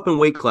step up in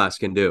weight class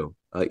can do.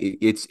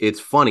 It's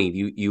funny.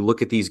 You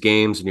look at these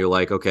games and you're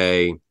like,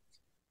 okay,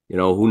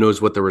 who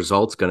knows what the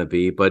result's going to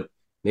be, but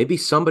maybe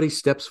somebody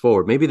steps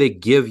forward. Maybe they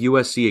give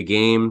USC a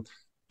game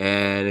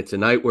and it's a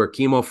night where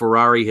Kimo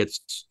Ferrari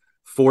hits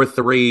 4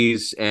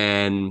 threes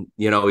and,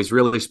 he's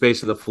really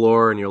spacing the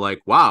floor and you're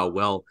like, wow,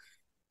 well,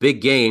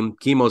 big game.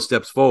 Kimo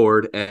steps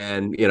forward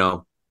and,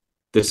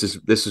 this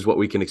is what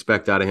we can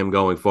expect out of him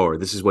going forward.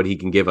 This is what he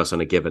can give us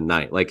on a given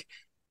night. Like,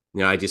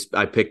 I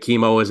picked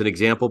Kimo as an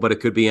example, but it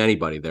could be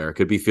anybody there. It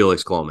could be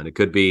Felix Kloman. It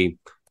could be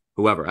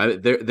whoever.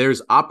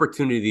 There's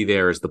opportunity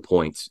there is the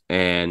point.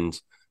 And,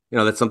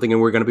 that's something that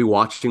we're going to be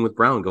watching with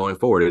Brown going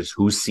forward is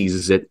who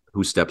seizes it,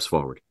 who steps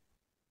forward.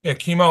 Yeah,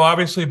 Chemo,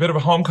 obviously a bit of a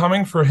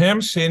homecoming for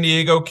him. San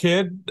Diego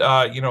kid,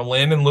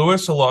 Landon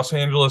Lewis, a Los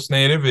Angeles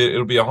native.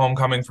 It'll be a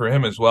homecoming for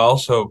him as well.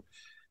 So,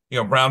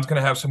 Brown's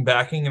going to have some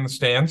backing in the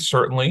stands,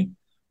 certainly.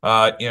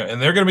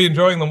 And they're going to be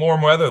enjoying the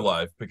warm weather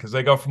life because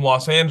they go from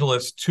Los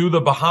Angeles to the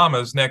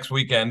Bahamas next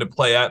weekend to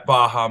play at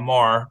Baja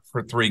Mar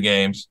for 3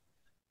 games.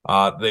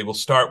 They will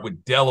start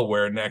with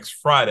Delaware next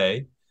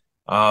Friday.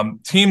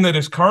 Team that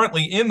is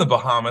currently in the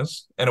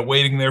Bahamas and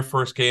awaiting their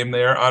first game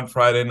there on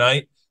Friday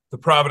night, the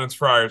Providence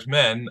Friars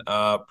men.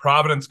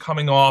 Providence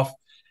coming off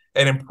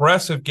an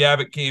impressive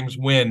Gavitt Games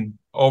win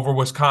over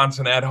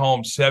Wisconsin at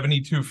home,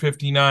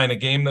 72-59, a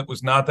game that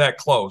was not that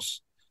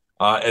close.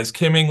 As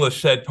Kim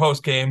English said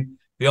post-game,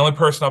 the only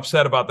person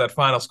upset about that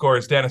final score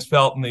is Dennis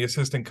Felton, the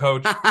assistant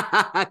coach,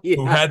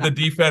 who had the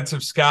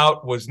defensive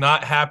scout, was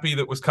not happy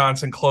that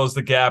Wisconsin closed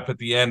the gap at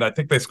the end. I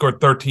think they scored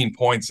 13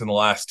 points in the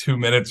last 2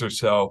 minutes or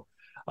so.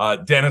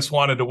 Dennis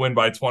wanted to win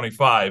by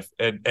 25,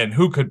 and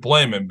who could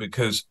blame him?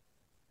 Because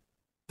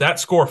that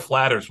score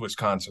flatters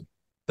Wisconsin.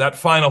 That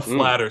final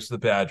flatters the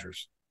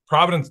Badgers.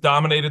 Providence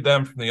dominated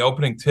them from the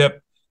opening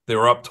tip. They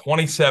were up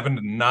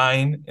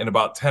 27-9 in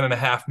about 10 and a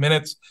half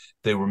minutes.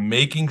 They were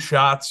making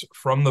shots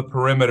from the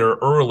perimeter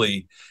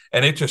early,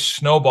 and it just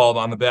snowballed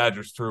on the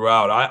Badgers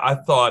throughout. I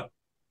thought,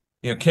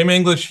 Kim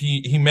English,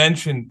 he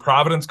mentioned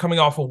Providence coming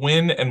off a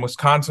win and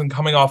Wisconsin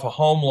coming off a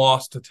home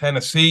loss to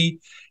Tennessee.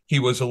 He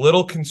was a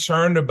little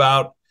concerned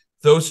about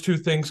those two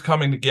things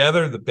coming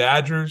together, the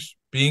Badgers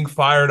being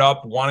fired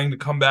up, wanting to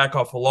come back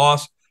off a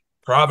loss,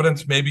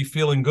 Providence maybe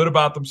feeling good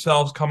about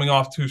themselves coming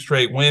off 2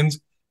 straight wins.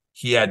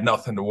 He had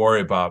nothing to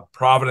worry about.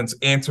 Providence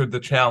answered the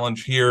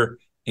challenge here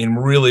in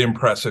really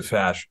impressive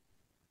fashion.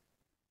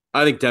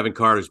 I think Devin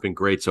Carter's been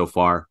great so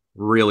far,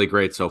 really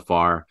great so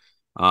far.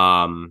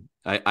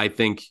 I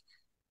think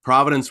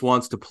Providence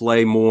wants to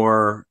play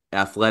more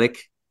athletic,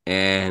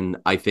 and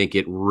I think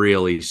it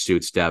really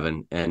suits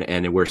Devin,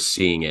 and we're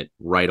seeing it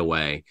right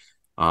away.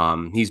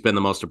 He's been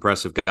the most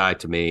impressive guy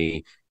to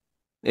me.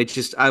 It's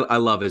just, I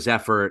love his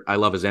effort. I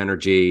love his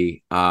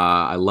energy.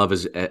 I love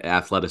his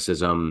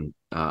athleticism.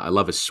 I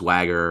love his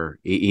swagger.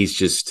 He's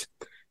just,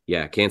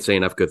 can't say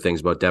enough good things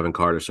about Devin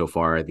Carter so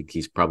far. I think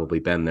he's probably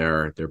been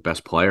their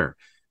best player.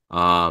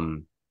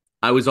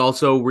 I was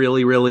also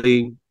really,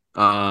 really,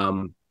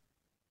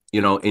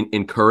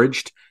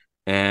 encouraged.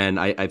 And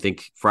I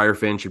think Friar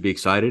fans should be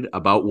excited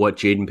about what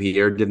Jaden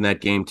Pierre did in that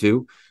game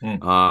too.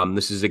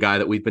 This is a guy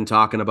that we've been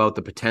talking about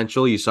the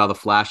potential. You saw the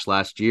flash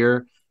last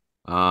year.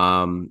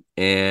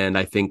 And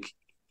I think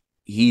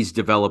he's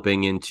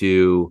developing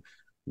into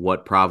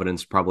what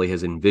Providence probably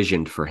has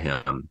envisioned for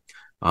him.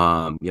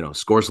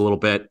 Scores a little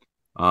bit,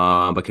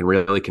 but can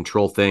really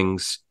control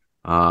things,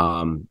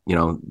 sort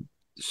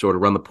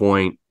of run the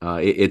point.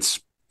 It's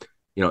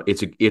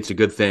a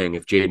good thing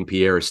if Jaden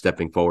Pierre is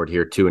stepping forward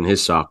here too in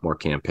his sophomore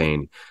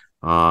campaign.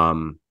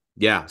 So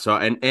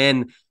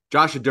and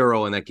Josh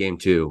Aduro in that game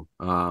too.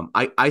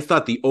 I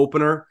thought the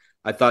opener,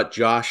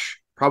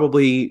 Josh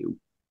probably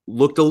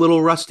looked a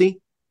little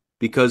rusty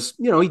because,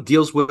 he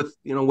deals with,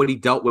 what he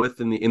dealt with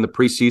in the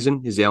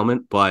preseason, his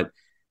ailment. But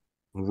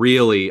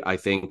really, I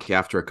think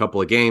after a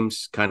couple of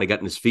games, kind of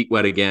getting his feet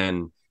wet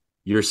again,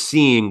 you're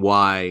seeing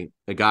why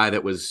a guy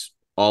that was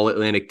all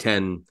Atlantic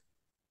 10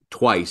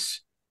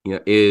 twice,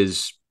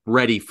 is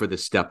ready for the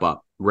step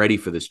up, ready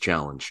for this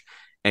challenge,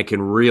 and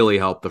can really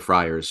help the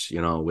Friars,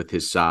 with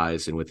his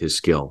size and with his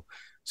skill.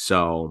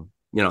 So,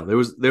 there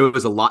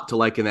was a lot to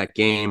like in that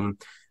game.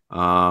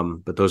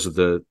 But those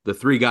are the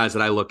 3 guys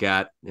that I look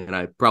at, and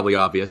I probably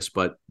obvious,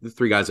 but the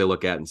 3 guys I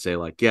look at and say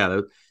like,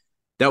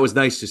 that was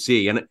nice to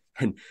see. And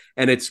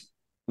it's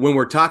when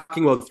we're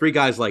talking about 3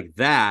 guys like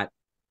that,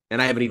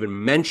 and I haven't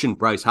even mentioned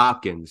Bryce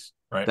Hopkins,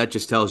 right? That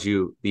just tells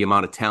you the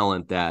amount of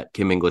talent that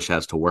Kim English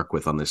has to work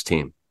with on this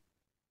team.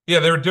 Yeah,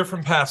 there are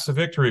different paths to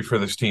victory for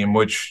this team,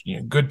 which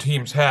good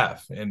teams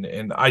have.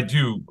 And I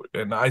do,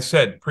 and I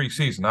said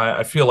preseason,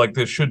 I feel like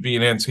this should be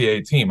an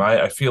NCAA team.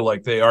 I feel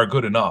like they are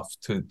good enough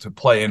to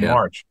play in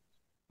March.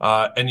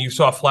 And you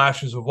saw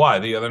flashes of why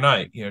the other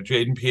night.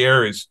 Jaden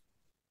Pierre is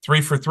 3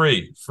 for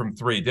 3 from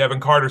 3. Devin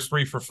Carter's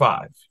 3 for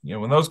 5.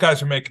 When those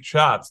guys are making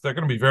shots, they're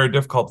going to be very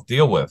difficult to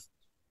deal with.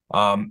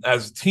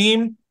 As a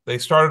team, they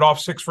started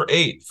off 6 for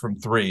 8 from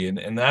 3,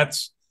 and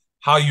that's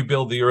how you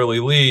build the early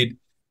lead.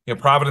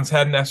 Providence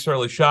hadn't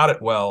necessarily shot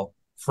it well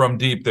from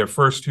deep their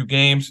first 2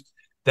 games.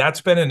 That's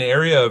been an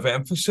area of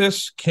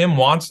emphasis. Kim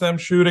wants them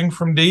shooting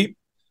from deep.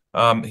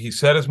 He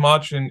said as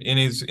much in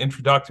his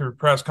introductory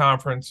press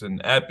conference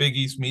and at Big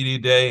East Media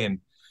Day. And,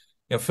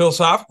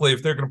 philosophically,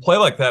 if they're going to play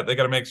like that, they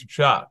got to make some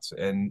shots.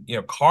 And,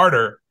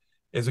 Carter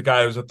is a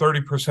guy who's a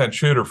 30%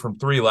 shooter from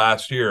 3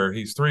 last year.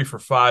 He's 3 for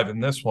 5 in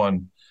this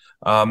one.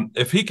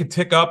 If he could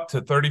tick up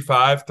to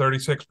 35,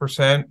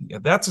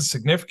 36%, that's a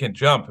significant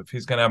jump if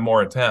he's going to have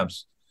more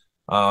attempts.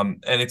 And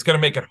it's going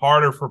to make it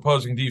harder for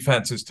opposing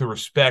defenses to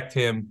respect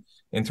him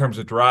in terms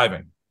of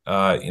driving,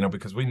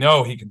 because we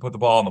know he can put the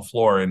ball on the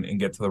floor and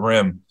get to the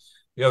rim.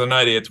 The other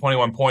night, he had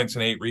 21 points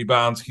and 8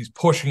 rebounds. He's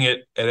pushing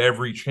it at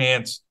every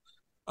chance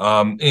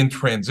in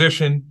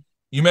transition.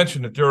 You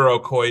mentioned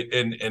Aduro, Coit,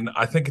 and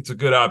I think it's a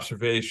good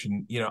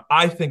observation.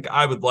 I think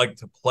I would like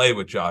to play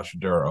with Josh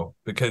Aduro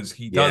because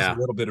he does a Yeah.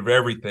 little bit of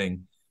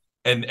everything.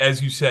 And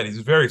as you said, he's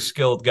a very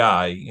skilled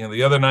guy.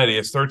 The other night he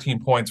has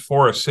 13 points,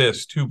 4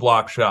 assists, 2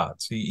 block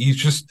shots.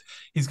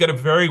 He's got a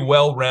very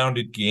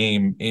well-rounded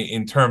game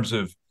in terms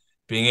of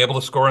being able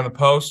to score in the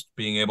post,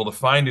 being able to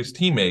find his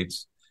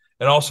teammates,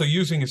 and also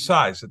using his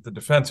size at the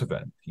defensive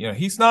end.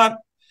 He's not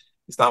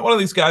one of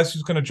these guys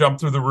who's going to jump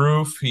through the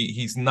roof.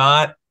 He's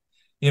not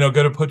going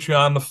to put you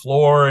on the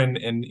floor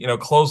and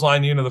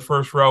clothesline you into the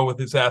first row with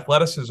his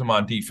athleticism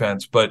on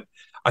defense. But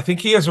I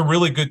think he has a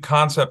really good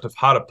concept of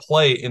how to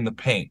play in the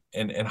paint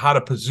and how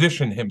to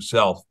position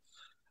himself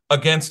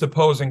against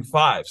opposing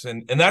fives.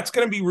 And that's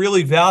going to be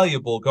really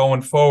valuable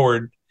going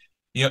forward,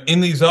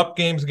 in these up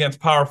games against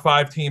Power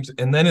 5 teams,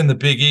 and then in the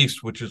Big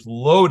East, which is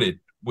loaded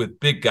with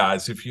big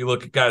guys. If you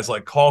look at guys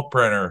like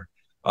Kalkbrenner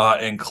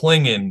and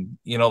Klingon,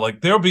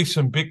 there'll be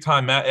some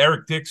big-time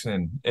Eric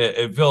Dixon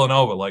at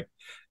Villanova.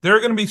 There are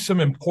going to be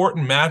some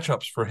important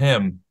matchups for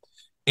him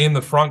in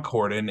the front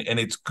court, and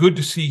it's good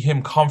to see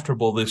him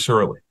comfortable this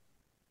early.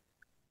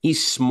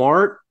 He's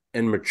smart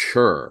and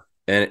mature,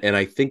 and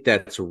I think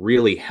that's a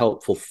really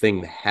helpful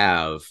thing to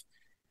have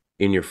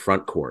in your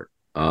front court.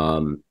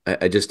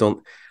 I just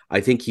don't – I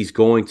think he's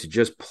going to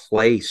just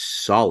play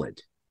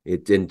solid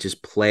and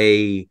just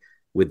play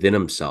within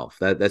himself.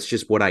 That's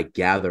just what I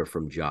gather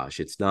from Josh.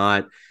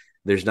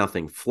 There's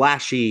nothing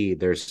flashy.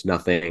 There's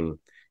nothing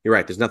 – you're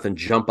right. There's nothing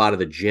jump out of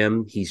the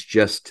gym. He's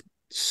just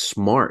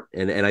smart.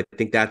 And I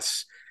think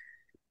that's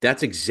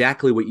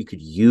exactly what you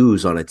could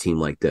use on a team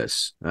like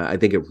this. I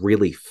think it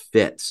really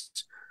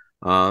fits.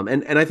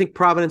 And I think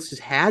Providence has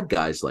had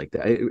guys like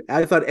that.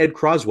 I thought Ed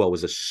Croswell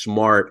was a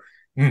smart,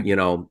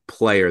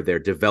 player there,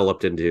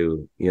 developed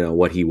into,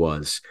 what he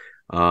was.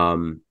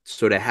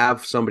 So to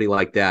have somebody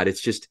like that,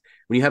 it's just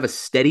when you have a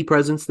steady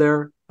presence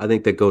there, I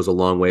think that goes a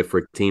long way for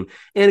a team.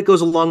 And it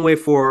goes a long way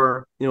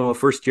for, a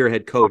first-year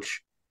head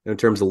coach in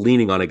terms of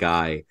leaning on a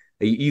guy.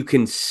 You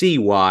can see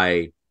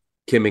why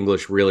Kim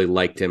English really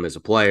liked him as a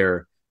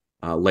player,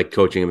 liked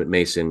coaching him at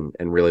Mason,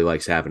 and really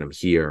likes having him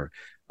here.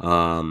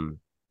 And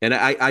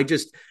I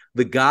just,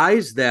 the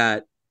guys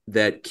that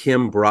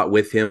Kim brought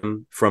with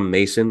him from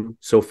Mason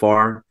so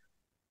far,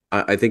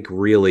 I think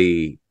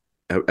really,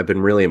 I've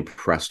been really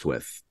impressed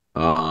with.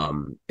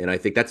 And I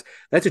think that's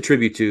a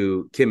tribute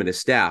to Kim and his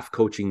staff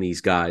coaching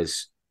these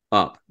guys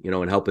up,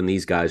 and helping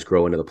these guys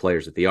grow into the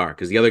players that they are.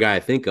 Because the other guy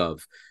I think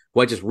of, who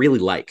I just really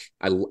like,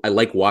 I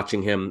like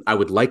watching him. I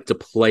would like to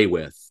play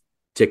with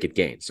Ticket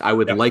Gaines. I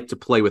would like to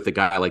play with a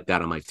guy like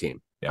that on my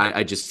team.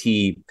 Yeah.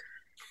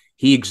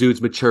 He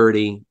exudes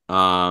maturity,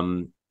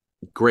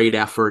 great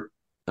effort.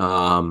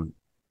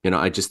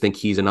 I just think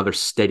he's another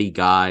steady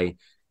guy.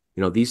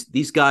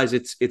 These guys,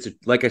 it's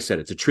like I said,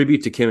 it's a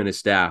tribute to Kim and his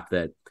staff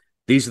that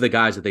these are the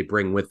guys that they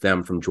bring with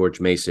them from George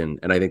Mason.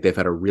 And I think they've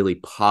had a really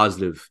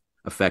positive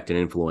effect and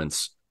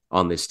influence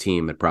on this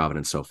team at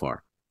Providence so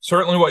far.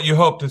 Certainly what you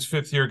hoped as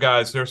fifth-year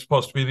guys. They're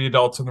supposed to be the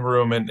adults in the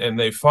room, and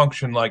they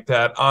function like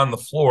that on the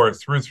floor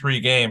through 3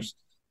 games.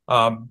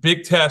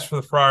 Big test for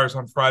the Friars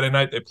on Friday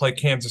night. They play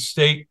Kansas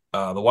State.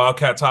 The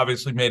Wildcats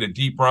obviously made a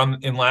deep run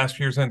in last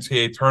year's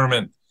NCAA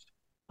tournament.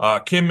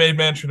 Kim made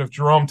mention of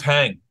Jerome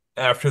Tang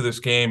after this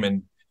game,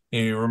 and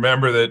you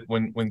remember that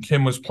when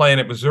Kim was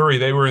playing at Missouri,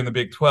 they were in the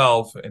Big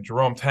 12, and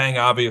Jerome Tang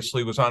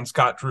obviously was on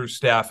Scott Drew's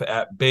staff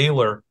at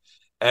Baylor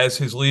as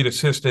his lead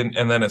assistant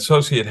and then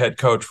associate head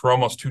coach for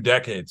almost 2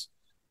 decades,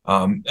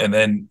 and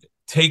then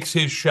takes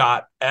his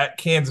shot at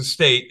Kansas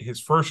State, his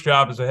first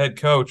job as a head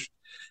coach,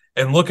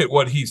 and look at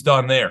what he's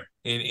done there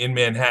in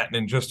Manhattan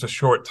in just a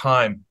short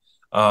time.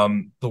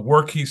 The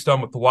work he's done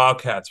with the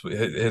Wildcats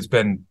has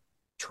been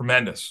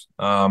tremendous.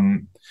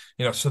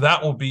 So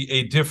that will be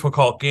a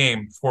difficult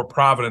game for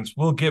Providence.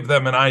 We'll give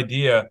them an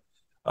idea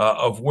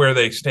of where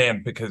they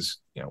stand because,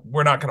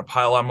 we're not going to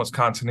pile on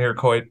Wisconsin here,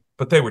 Coit,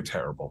 but they were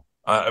terrible.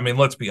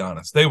 Let's be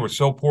honest. They were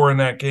so poor in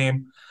that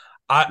game.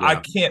 I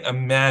can't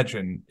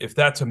imagine if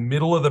that's a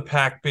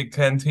middle-of-the-pack Big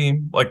Ten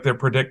team like they're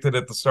predicted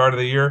at the start of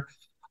the year.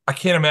 I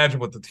can't imagine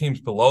what the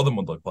teams below them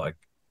would look like.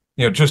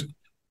 Just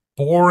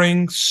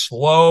boring,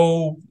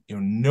 slow,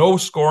 no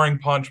scoring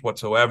punch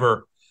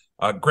whatsoever.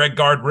 Greg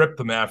Gard ripped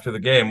them after the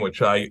game,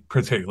 which I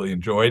particularly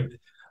enjoyed.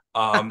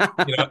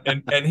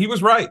 And he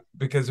was right,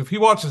 because if he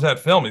watches that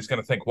film, he's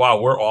going to think, wow,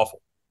 we're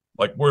awful.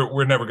 Like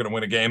we're never going to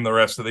win a game the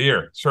rest of the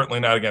year. Certainly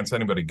not against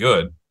anybody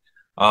good.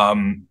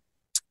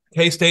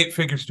 K-State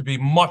figures to be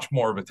much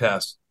more of a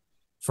test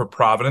for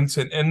Providence.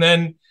 And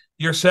then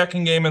your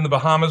second game in the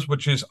Bahamas,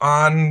 which is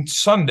on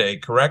Sunday,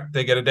 correct?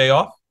 They get a day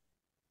off?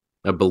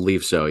 I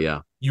believe so,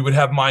 yeah. You would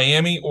have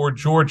Miami or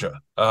Georgia.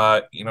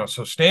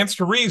 So stands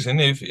to reason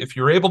if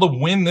you're able to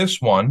win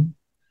this one,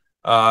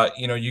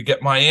 you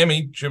get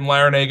Miami. Jim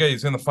Larinaga,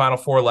 he's in the Final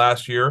Four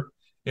last year.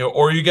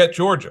 Or you get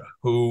Georgia,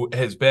 who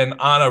has been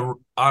on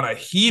a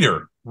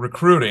heater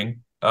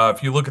recruiting.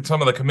 If you look at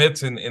some of the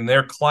commits in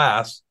their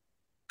class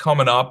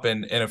coming up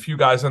and a few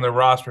guys on their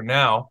roster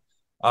now,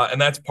 and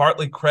that's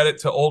partly credit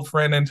to old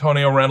friend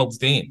Antonio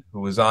Reynolds-Dean,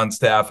 who was on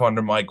staff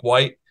under Mike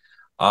White.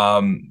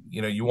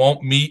 You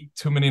won't meet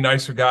too many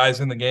nicer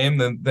guys in the game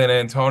than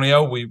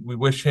Antonio. We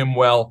wish him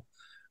well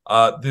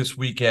this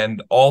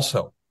weekend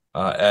also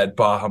at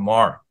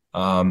Bahamas.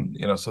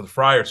 So the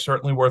Friars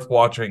certainly worth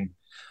watching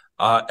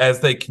as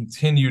they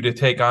continue to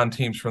take on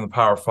teams from the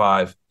Power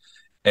Five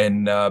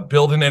and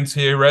build an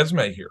NCAA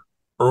resume here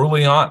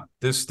early on.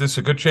 This is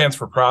a good chance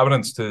for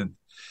Providence to,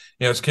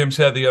 as Kim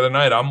said the other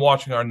night, I'm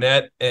watching our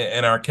net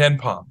and our Ken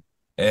Palm.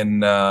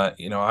 And,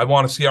 I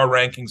want to see our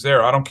rankings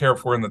there. I don't care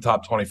if we're in the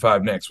top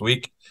 25 next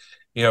week.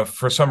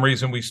 For some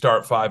reason we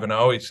start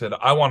 5-0. He said,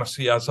 I want to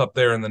see us up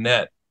there in the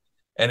net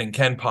and in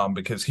Ken Palm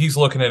because he's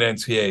looking at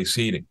NCAA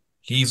seeding.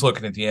 He's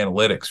looking at the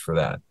analytics for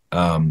that.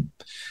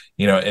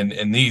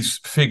 And these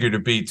figure to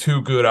be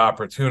two good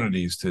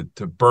opportunities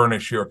to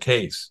burnish your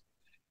case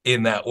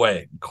in that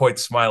way.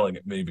 Coit's smiling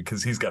at me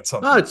because he's got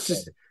something.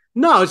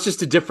 It's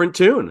just a different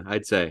tune,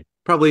 I'd say.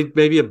 Probably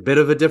maybe a bit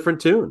of a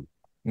different tune.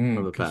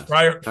 From the past.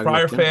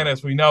 Friar fan,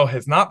 as we know,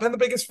 has not been the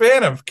biggest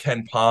fan of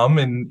Ken Palm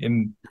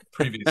in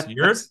previous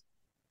years.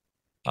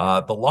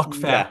 The luck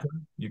factor,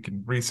 you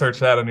can research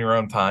that on your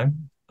own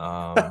time.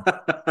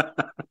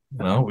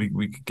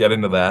 We could get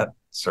into that,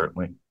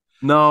 certainly.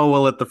 No,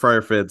 we'll let the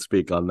Friar fans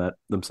speak on that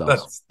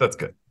themselves. That's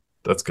good.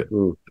 That's good.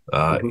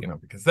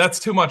 Because that's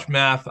too much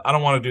math. I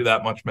don't want to do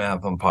that much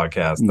math on the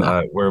podcast.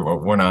 No.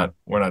 We're not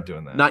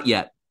doing that. Not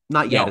yet.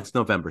 Not yet. No. It's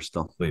November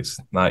still. Please,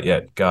 not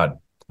yet. God,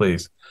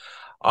 please.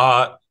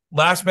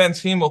 Last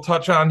men's team we'll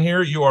touch on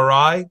here,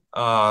 URI.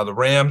 The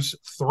Rams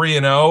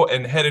 3-0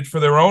 and headed for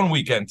their own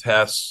weekend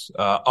tests,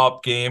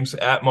 up games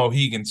at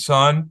Mohegan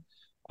Sun.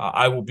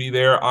 I will be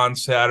there on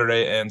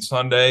Saturday and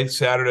Sunday.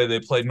 Saturday they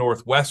played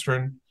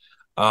Northwestern.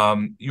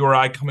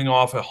 URI coming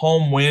off a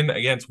home win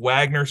against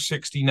Wagner,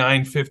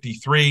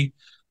 69-53.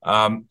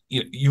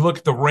 You look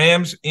at the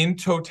Rams in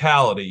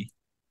totality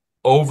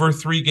over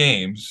 3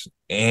 games,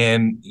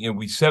 and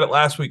we said it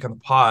last week on the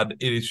pod,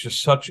 it is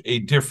just such a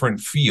different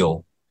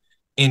feel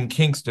in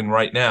Kingston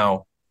right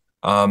now.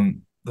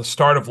 The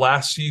start of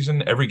last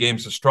season, every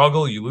game's a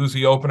struggle. You lose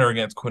the opener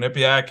against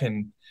Quinnipiac,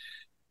 and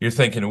you're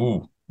thinking,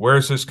 ooh, where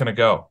is this going to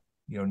go?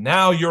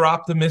 Now you're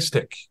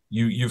optimistic.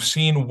 You've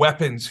seen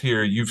weapons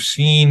here. You've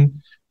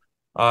seen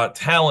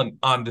talent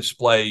on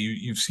display.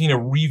 You've seen a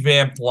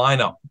revamped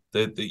lineup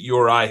that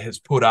URI has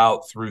put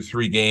out through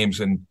 3 games,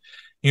 and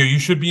you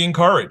should be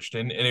encouraged.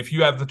 And if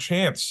you have the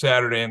chance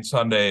Saturday and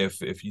Sunday,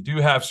 if you do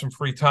have some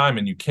free time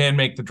and you can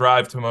make the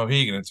drive to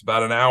Mohegan, it's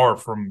about an hour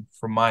from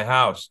my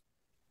house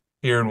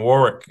here in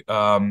Warwick,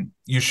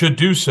 you should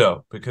do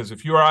so, because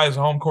if URI has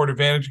a home court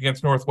advantage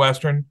against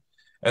Northwestern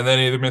and then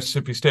either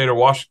Mississippi State or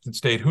Washington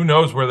State, who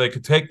knows where they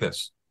could take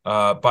this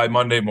by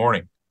Monday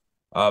morning.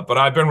 But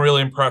I've been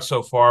really impressed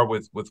so far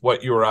with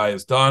what URI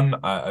has done.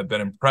 I've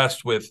been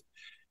impressed with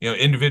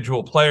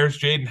individual players.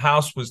 Jaden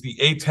House was the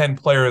A10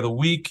 player of the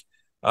week.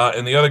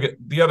 And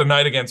the other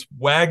night against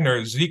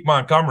Wagner, Zeke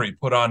Montgomery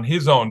put on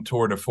his own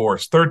tour de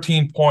force.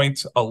 13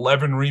 points,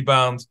 11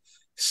 rebounds,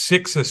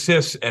 6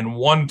 assists, and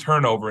 1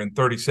 turnover in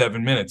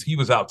 37 minutes. He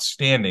was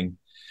outstanding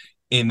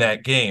in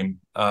that game.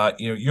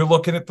 You're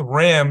looking at the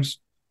Rams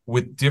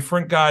with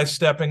different guys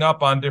stepping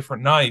up on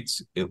different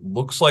nights. It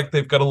looks like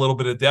they've got a little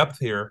bit of depth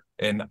here,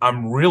 and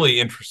I'm really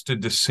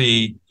interested to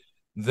see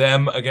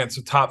them against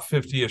a top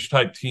 50-ish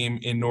type team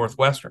in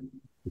Northwestern.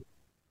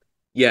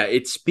 Yeah,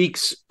 it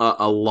speaks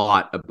a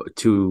lot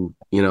to,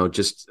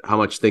 just how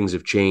much things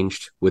have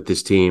changed with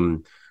this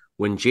team.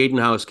 When Jaden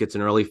House gets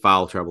an early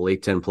foul trouble,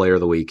 8-10 player of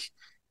the week,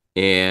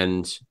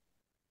 and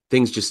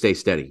things just stay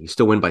steady. You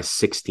still win by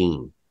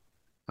 16.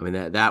 I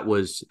mean, that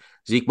was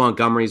Zeke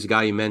Montgomery's the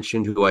guy you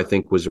mentioned, who I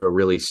think was a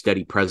really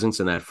steady presence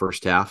in that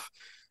first half.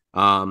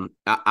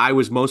 I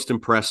was most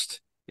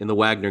impressed in the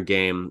Wagner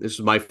game. This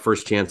was my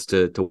first chance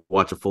to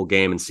watch a full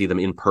game and see them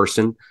in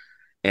person.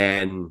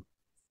 And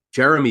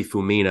Jeremy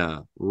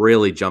Fumina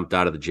really jumped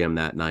out of the gym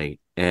that night.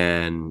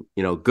 And,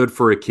 good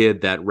for a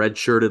kid that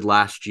redshirted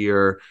last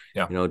year,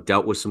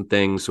 dealt with some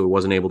things, so he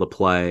wasn't able to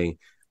play.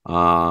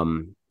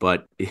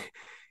 But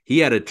he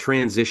had a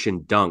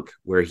transition dunk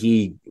where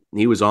he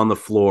was on the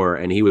floor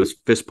and he was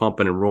fist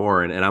pumping and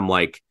roaring. And I'm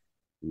like,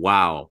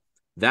 wow,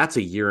 that's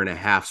a year and a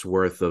half's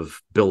worth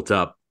of built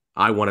up.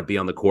 I want to be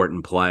on the court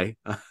and play.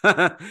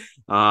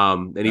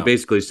 He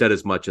basically said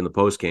as much in the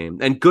post game,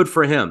 and good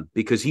for him,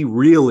 because he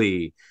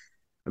really,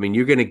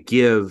 you're going to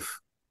give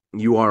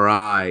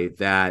URI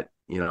that,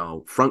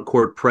 front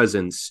court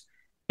presence,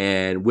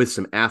 and with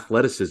some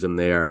athleticism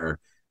there,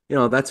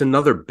 that's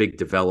another big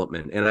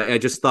development. And I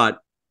just thought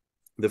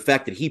the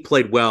fact that he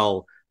played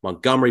well,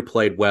 Montgomery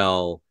played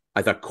well,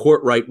 I thought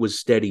Courtright was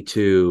steady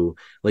too.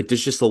 Like,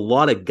 there's just a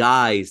lot of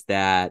guys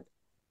that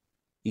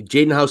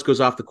Jaden House goes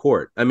off the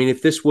court.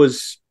 If this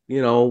was,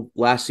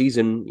 last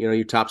season,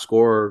 your top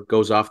scorer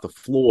goes off the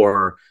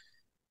floor.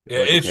 Yeah,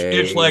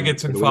 itch like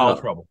it's in foul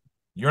trouble.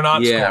 You're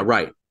not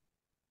scoring.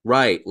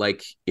 Right.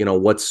 Like,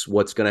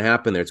 what's going to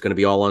happen there? It's going to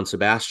be all on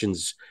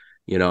Sebastian's,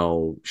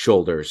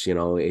 shoulders.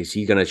 Is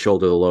he going to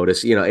shoulder the load?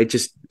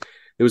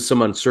 There was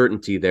some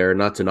uncertainty there,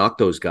 not to knock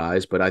those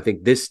guys, but I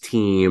think this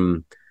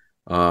team,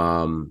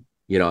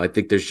 I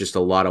think there's just a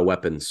lot of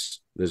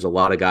weapons. There's a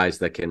lot of guys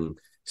that can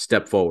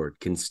step forward,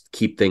 can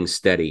keep things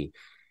steady.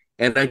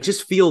 And I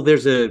just feel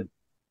there's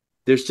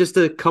just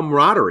a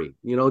camaraderie,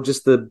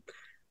 just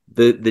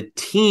the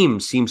team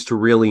seems to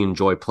really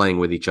enjoy playing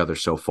with each other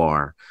so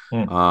far.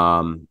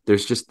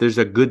 There's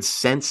a good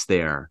sense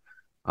there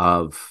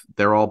of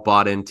they're all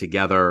bought in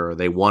together.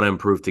 They want to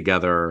improve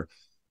together.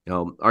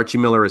 Archie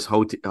Miller has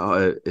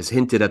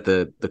hinted at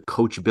the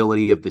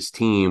coachability of this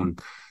team,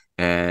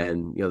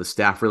 and the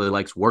staff really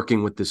likes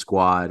working with the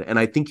squad. And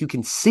I think you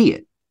can see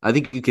it. I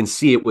think you can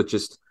see it with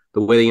just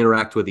the way they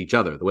interact with each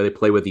other, the way they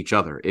play with each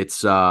other.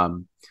 It's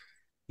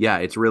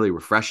it's really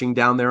refreshing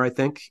down there, I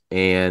think.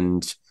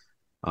 And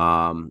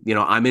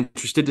I'm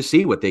interested to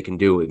see what they can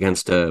do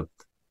against a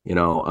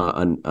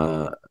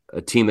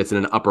team that's in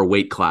an upper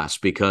weight class,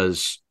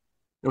 because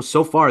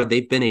so far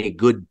they've been a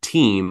good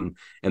team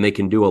and they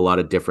can do a lot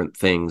of different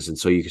things. And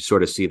so you can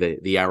sort of see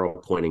the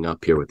arrow pointing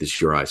up here with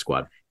this URI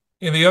squad.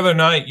 Yeah, the other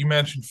night you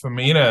mentioned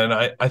Famina,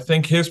 and I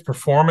think his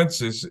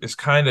performance is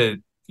kind of,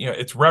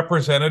 it's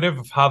representative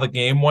of how the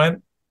game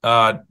went.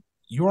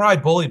 URI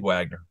bullied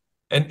Wagner,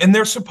 and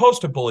they're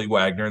supposed to bully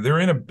Wagner. They're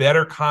in a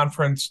better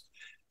conference.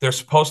 They're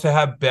supposed to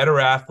have better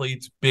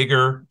athletes,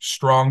 bigger,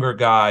 stronger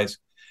guys.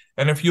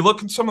 And if you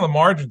look at some of the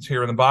margins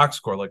here in the box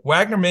score, like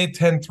Wagner made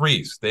 10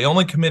 threes. They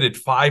only committed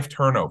 5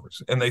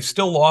 turnovers, and they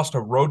still lost a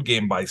road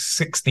game by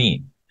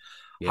 16.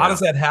 Yeah. How does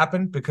that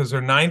happen? Because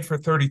they're 9 for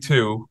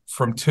 32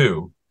 from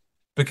 2,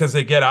 because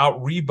they get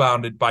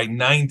out-rebounded by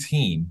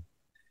 19,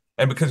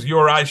 and because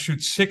URI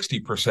shoots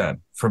 60%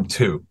 from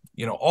 2.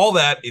 All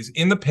that is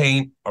in the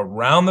paint,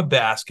 around the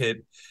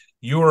basket.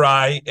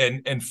 URI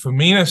and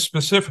Famina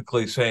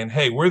specifically saying,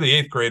 hey, we're the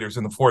 8th graders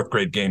in the 4th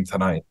grade game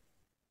tonight.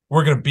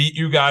 We're going to beat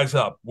you guys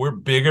up. We're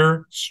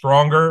bigger,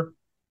 stronger.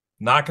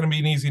 Not going to be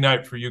an easy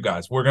night for you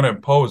guys. We're going to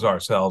impose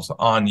ourselves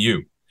on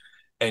you.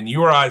 And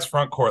URI's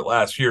front court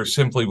last year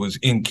simply was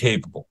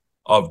incapable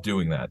of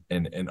doing that.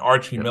 And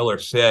Archie Miller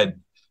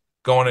said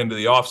going into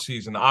the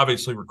offseason,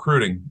 obviously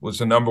recruiting was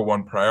the number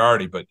one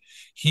priority, but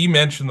he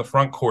mentioned the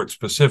front court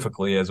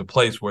specifically as a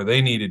place where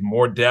they needed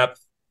more depth.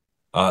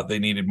 They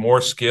needed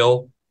more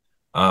skill.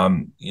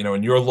 And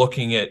you're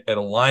looking at a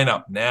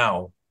lineup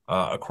now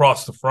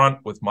across the front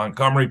with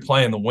Montgomery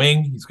playing the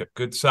wing. He's got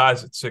good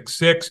size at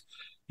 6'6".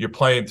 You're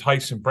playing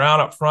Tyson Brown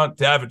up front.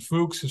 David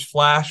Fuchs has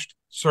flashed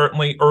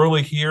certainly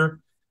early here.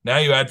 Now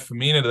you add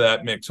Famina to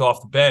that mix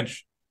off the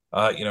bench.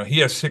 He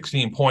has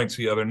 16 points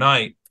the other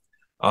night.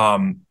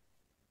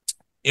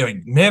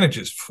 He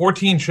manages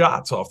 14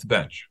 shots off the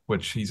bench,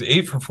 which he's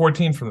 8 for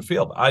 14 from the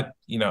field. I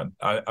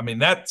mean,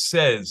 that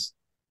says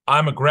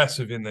I'm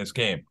aggressive in this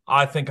game.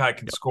 I think I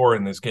can score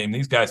in this game.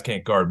 These guys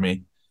can't guard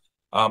me.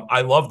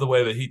 I love the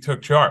way that he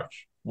took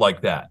charge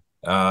like that.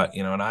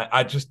 And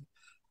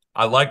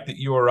I like that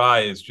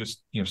URI is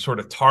just, sort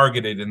of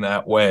targeted in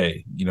that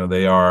way.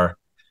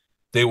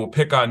 They will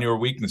pick on your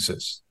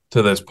weaknesses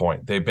to this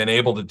point. They've been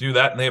able to do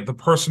that, and they have the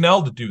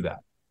personnel to do that.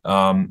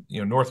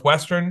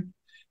 Northwestern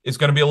is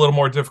going to be a little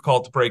more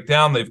difficult to break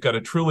down. They've got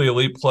a truly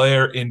elite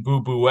player in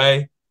Boo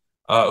Bouet,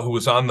 who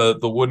was on the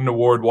Wooden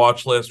Award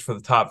watch list for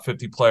the top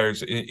 50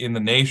 players in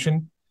the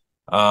nation.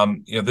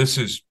 This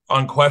is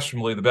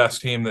unquestionably the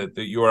best team that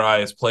URI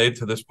has played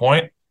to this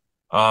point.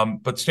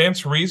 But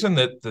stands to reason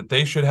that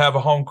they should have a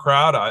home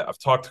crowd. I've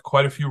talked to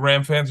quite a few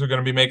Ram fans who are going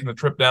to be making the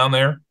trip down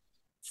there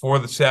for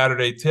the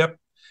Saturday tip.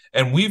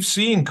 And we've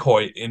seen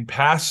Coit in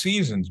past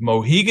seasons.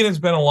 Mohegan has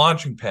been a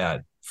launching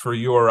pad for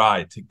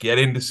URI to get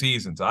into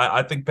seasons.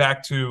 I think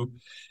back to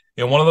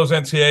one of those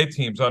NCAA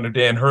teams under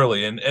Dan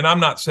Hurley. And I'm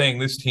not saying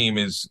this team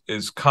is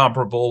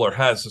comparable or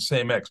has the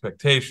same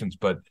expectations,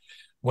 but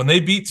when they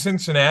beat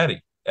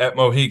Cincinnati at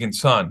Mohegan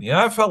Sun,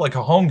 I felt like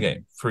a home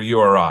game for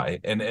URI,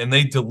 and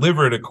they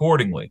delivered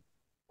accordingly.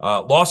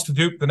 Lost to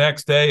Duke the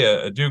next day,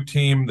 a Duke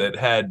team that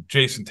had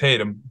Jason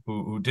Tatum,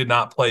 who did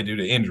not play due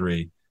to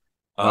injury.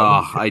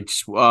 I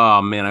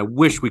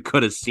wish we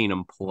could have seen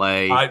him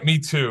play. Me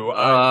too.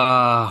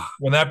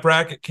 When that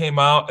bracket came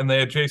out and they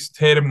had Jason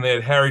Tatum and they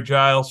had Harry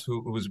Giles,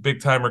 who was a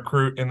big-time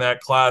recruit in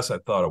that class, I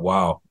thought,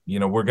 wow,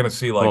 we're going to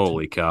see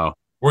holy cow.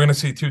 We're going to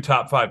see 2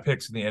 top 5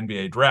 picks in the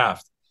NBA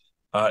draft.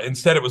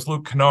 Instead, it was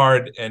Luke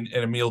Kennard and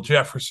Emile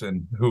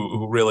Jefferson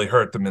who really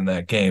hurt them in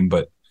that game.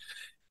 But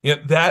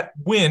that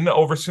win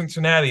over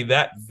Cincinnati,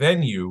 that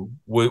venue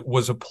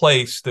was a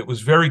place that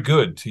was very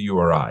good to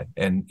URI.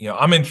 And,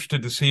 I'm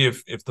interested to see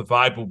if the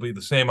vibe will be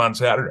the same on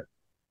Saturday.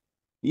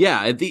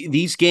 Yeah,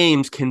 these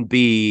games can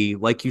be,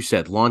 like you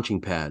said, launching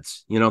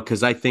pads,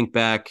 because I think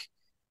back,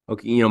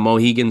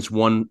 Mohegan's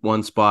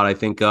one spot I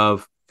think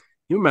of.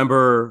 You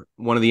remember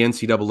one of the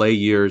NCAA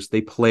years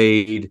they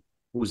played,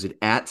 was it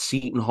at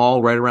Seton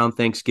Hall right around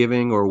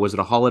Thanksgiving, or was it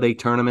a holiday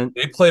tournament?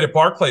 They played at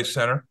Barclays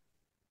Center.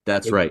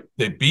 That's right.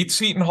 They beat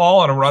Seton Hall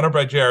on a runner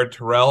by Jared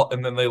Terrell,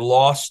 and then they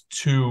lost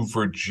to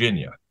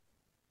Virginia.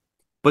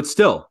 But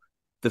still,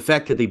 the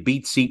fact that they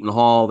beat Seton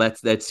Hall,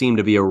 that seemed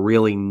to be a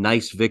really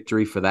nice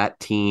victory for that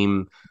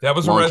team. That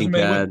was a resume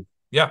win.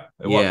 Yeah,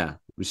 it was. Yeah,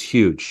 it was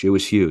huge. It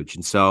was huge.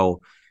 And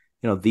so,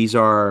 these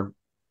are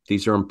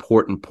These are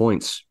important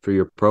points for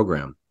your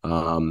program.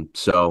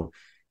 So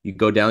you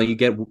go down, you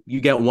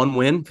get one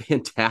win,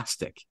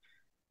 fantastic.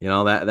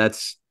 I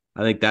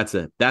think that's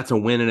a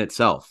win in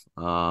itself.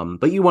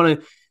 But you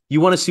want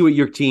to see what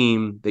your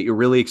team that you're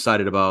really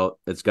excited about,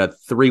 that's got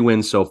 3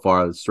 wins so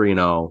far, that's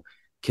 3-0,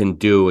 can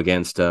do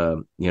against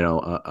a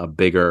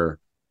bigger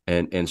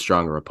and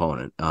stronger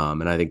opponent.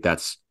 And I think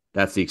that's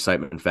the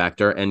excitement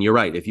factor. And you're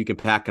right. If you can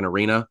pack an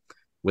arena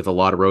with a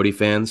lot of Rhodey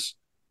fans,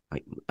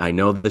 I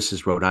know this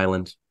is Rhode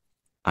Island.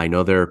 I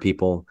know there are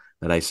people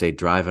that I say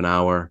drive an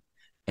hour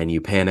and you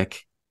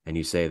panic and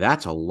you say,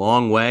 that's a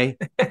long way.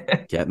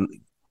 Get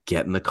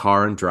in the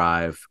car and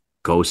drive.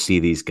 Go see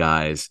these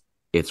guys.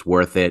 It's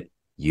worth it.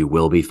 You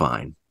will be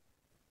fine.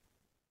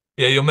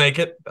 Yeah, you'll make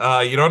it.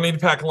 You don't need to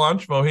pack a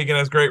lunch. Mohegan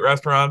has great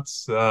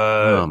restaurants.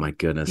 Oh my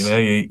goodness!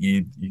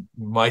 You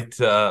might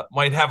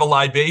have a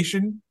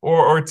libation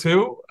or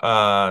two.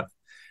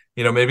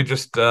 Maybe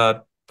just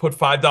put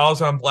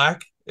 $5 on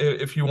black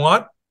if you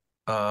want.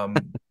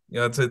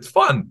 It's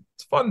fun.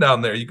 It's fun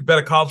down there. You can bet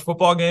a college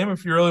football game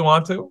if you really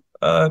want to.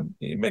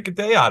 You make a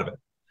day out of it.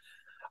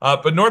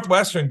 But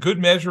Northwestern, good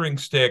measuring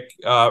stick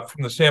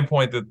from the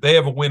standpoint that they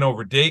have a win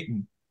over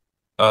Dayton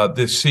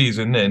this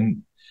season,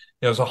 and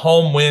it was a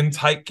home win,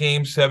 tight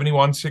game,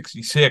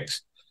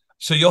 71-66.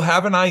 So you'll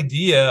have an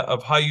idea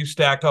of how you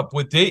stack up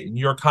with Dayton,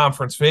 your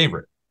conference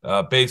favorite,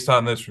 based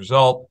on this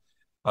result.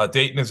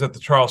 Dayton is at the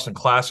Charleston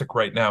Classic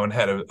right now and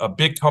had a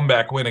big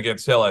comeback win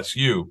against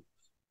LSU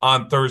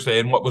on Thursday,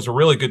 and what was a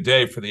really good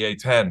day for the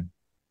A-10.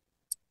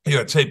 You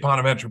had St.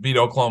 Bonaventure beat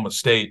Oklahoma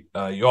State.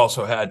 You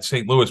also had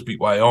St. Louis beat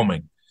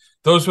Wyoming.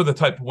 Those were the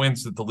type of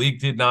wins that the league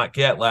did not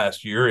get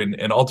last year,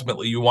 and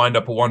ultimately you wind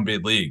up a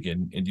one-bid league,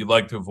 and you'd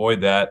like to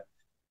avoid that.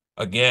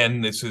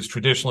 Again, this has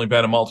traditionally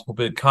been a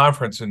multiple-bid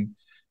conference, and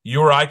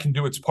URI can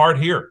do its part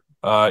here,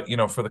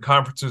 for the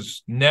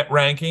conference's net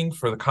ranking,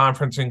 for the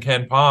conference in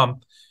Ken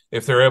Palm,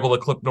 if they're able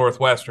to clip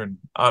Northwestern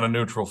on a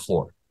neutral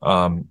floor.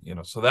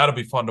 So that'll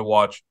be fun to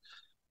watch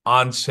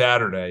on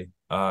Saturday.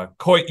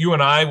 Coit, you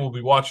and I will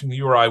be watching the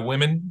URI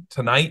women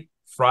tonight,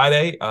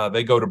 Friday.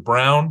 They go to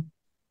Brown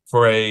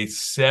for a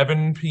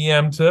 7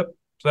 p.m. tip.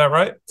 Is that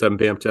right? 7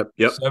 p.m. tip.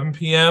 Yep. 7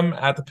 p.m.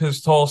 at the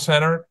Pizzitola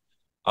Center.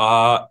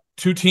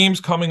 2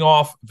 teams coming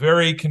off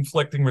very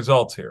conflicting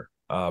results here.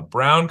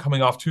 Brown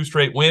coming off 2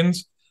 straight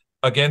wins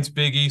against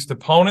Big East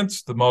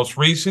opponents. The most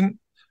recent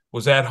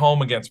was at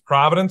home against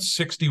Providence,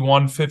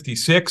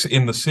 61-56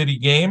 in the city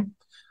game.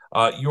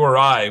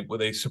 URI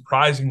with a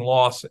surprising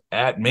loss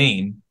at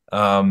Maine,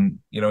 a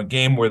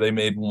game where they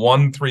made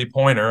 1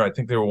 3-pointer. I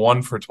think they were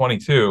 1 for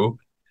 22.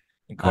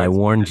 I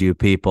warned you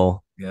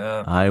people.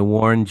 Yeah. I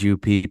warned you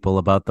people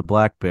about the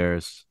Black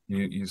Bears.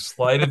 You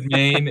slighted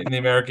Maine in the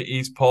America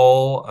East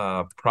poll.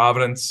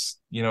 Providence,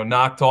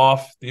 knocked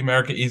off the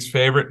America East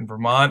favorite in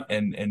Vermont,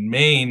 and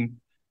Maine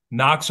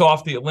knocks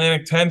off the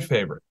Atlantic 10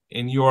 favorite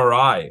in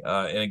URI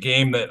in a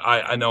game that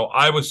I know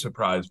I was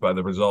surprised by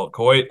the result.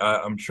 Coit,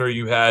 I'm sure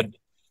you had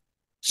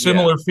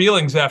similar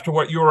feelings after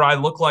what URI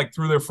looked like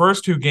through their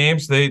first 2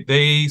 games.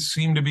 They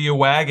seem to be a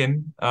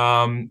wagon,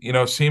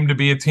 seem to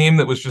be a team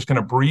that was just going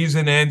to breeze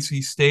in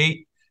NC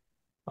State,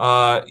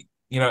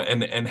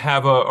 and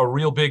have a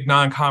real big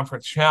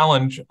non-conference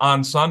challenge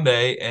on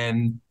Sunday,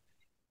 and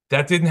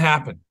that didn't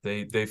happen.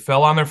 They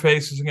fell on their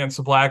faces against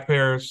the Black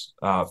Bears,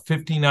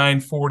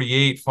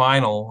 59-48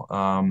 final,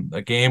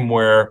 a game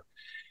where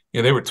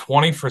they were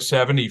 20 for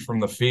 70 from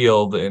the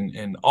field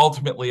and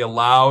ultimately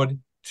allowed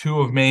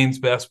 2 of Maine's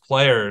best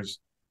players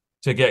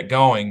to get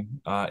going.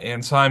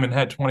 Ann Simon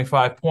had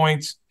 25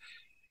 points.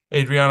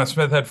 Adriana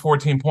Smith had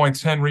 14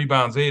 points, 10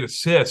 rebounds, 8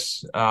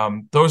 assists.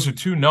 Those are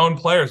 2 known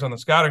players on the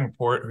scouting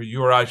report who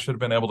URI should have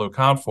been able to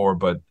account for,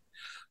 but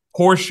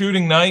poor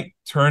shooting night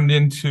turned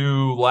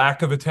into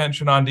lack of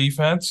attention on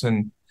defense,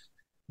 and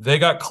they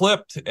got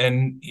clipped.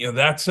 And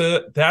that's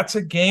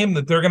a game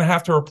that they're going to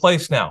have to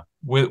replace now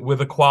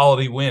with a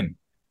quality win.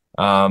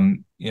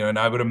 And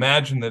I would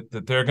imagine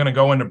that they're going to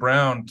go into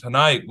Brown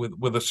tonight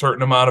with a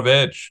certain amount of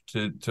edge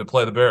to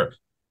play the Bears.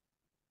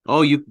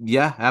 Oh,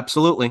 yeah,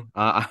 absolutely.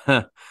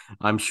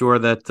 I'm sure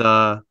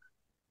that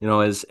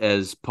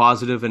as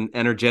positive and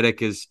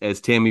energetic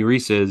as Tammy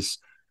Reese is,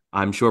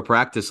 I'm sure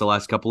practice the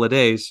last couple of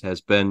days has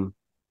been,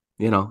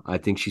 I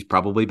think she's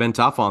probably been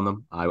tough on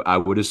them. I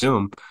would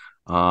assume.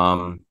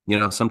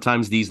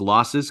 Sometimes these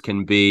losses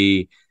can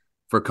be,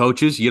 for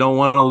coaches, you don't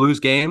want to lose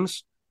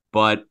games,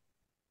 but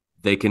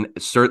they can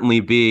certainly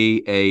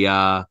be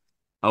a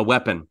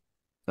weapon,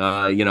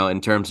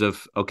 in terms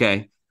of,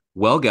 okay,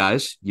 well,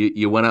 guys,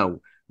 you went out.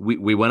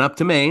 We went up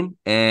to Maine,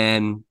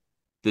 and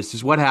this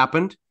is what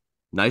happened.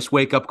 Nice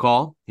wake-up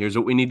call. Here's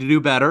what we need to do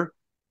better.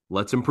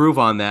 Let's improve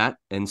on that.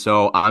 And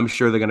so I'm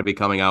sure they're going to be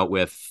coming out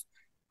with,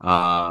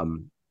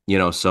 some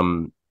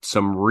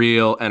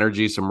real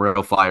energy, some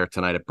real fire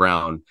tonight at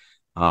Brown.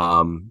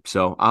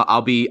 So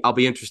I'll be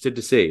interested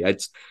to see.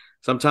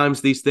 Sometimes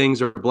these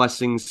things are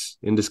blessings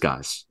in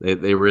disguise.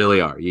 They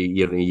really are.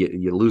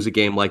 You lose a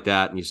game like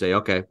that, and you say,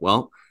 okay,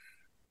 well,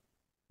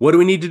 what do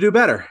we need to do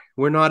better?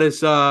 We're not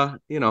as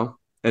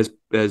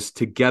as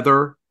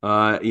together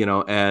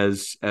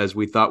as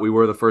we thought we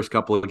were the first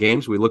couple of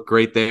games. We looked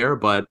great there,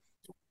 but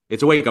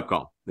it's a wake up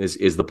call.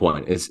 Is the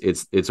point?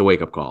 It's a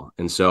wake up call,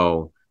 and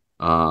so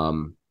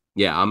I'm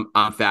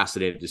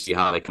fascinated to see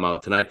how they come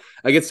out tonight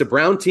against the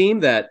Brown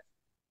team. That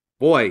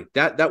boy,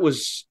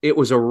 it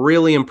was a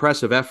really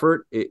impressive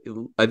effort.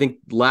 I think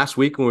last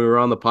week when we were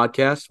on the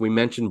podcast, we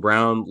mentioned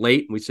Brown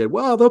late, and we said,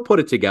 well, they'll put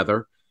it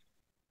together.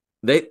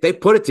 They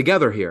put it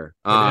together here,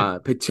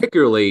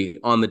 particularly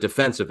on the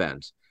defensive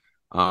end.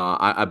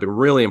 I've been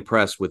really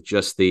impressed with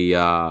just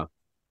the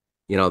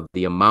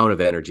amount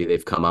of energy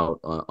they've come out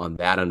on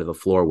that end of the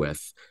floor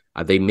with.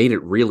 They made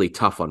it really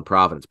tough on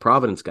Providence.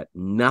 Providence got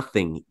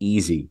nothing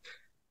easy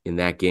in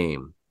that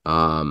game.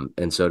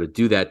 And so to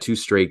do that 2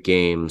 straight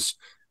games,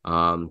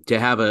 to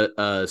have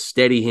a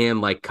steady hand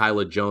like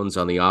Kyla Jones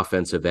on the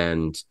offensive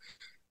end,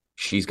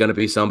 she's going to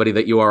be somebody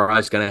that URI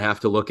is going to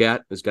have to look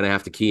at, is going to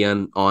have to key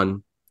in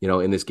on,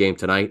 in this game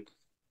tonight.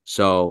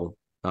 So,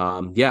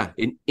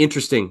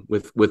 interesting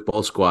with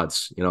both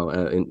squads,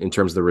 in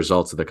terms of the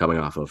results that they're coming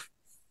off of.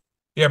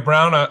 Yeah,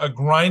 Brown, a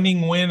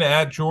grinding win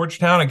at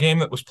Georgetown, a game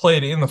that was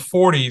played in the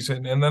 40s,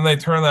 and then they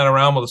turned that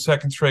around with a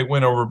second straight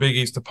win over a Big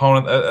East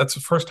opponent. That's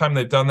the first time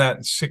they've done that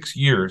in 6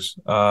 years.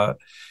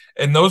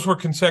 And those were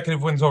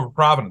consecutive wins over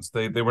Providence.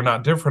 They were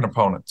not different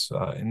opponents.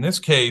 In this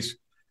case,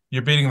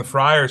 you're beating the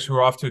Friars, who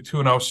are off to a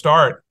 2-0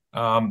 start,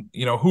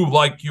 who,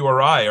 like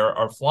URI,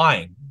 are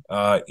flying.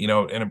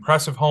 An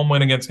impressive home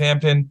win against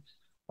Hampton,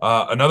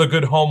 another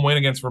good home win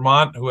against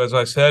Vermont, who, as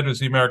I said, was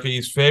the America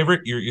East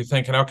favorite. You're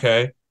thinking,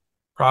 okay,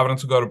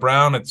 Providence will go to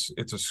Brown.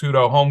 It's a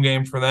pseudo home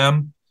game for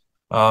them.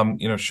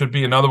 Should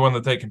be another one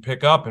that they can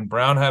pick up. And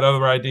Brown had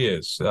other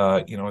ideas,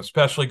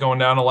 especially going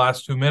down the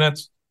last 2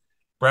 minutes.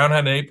 Brown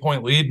had an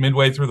 8-point lead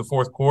midway through the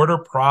fourth quarter.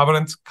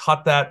 Providence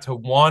cut that to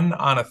 1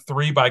 on a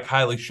 3 by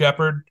Kylie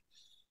Shepard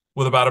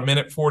with about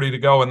 1:40 to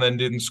go, and then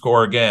didn't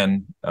score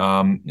again.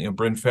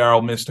 Bryn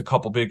Farrell missed a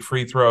couple big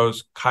free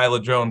throws. Kyla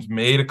Jones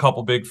made a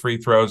couple big free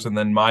throws, and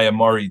then Maya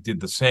Murray did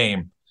the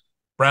same.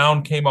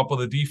 Brown came up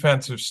with a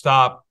defensive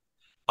stop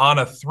on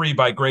a 3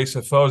 by Grace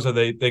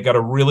Afosa. They got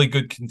a really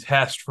good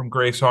contest from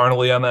Grace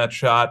Arnoley on that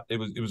shot.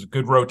 It was a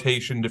good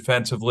rotation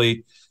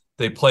defensively.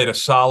 They played a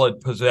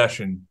solid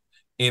possession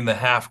in the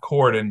half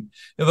court, and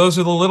those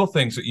are the little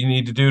things that you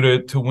need to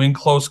do to win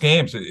close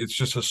games. It's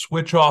just a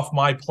switch off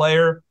my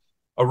player,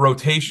 a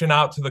rotation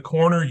out to the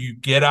corner, you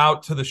get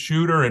out to the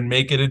shooter and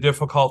make it a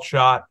difficult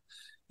shot.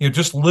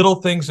 Just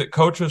little things that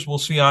coaches will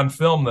see on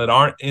film that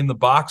aren't in the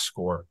box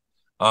score.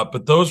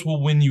 But those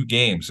will win you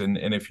games. And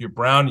if you're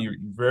Brown, you're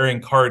very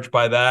encouraged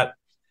by that.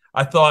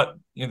 I thought,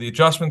 the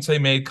adjustments they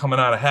made coming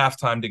out of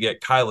halftime to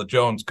get Kyla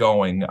Jones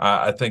going,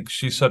 I think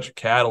she's such a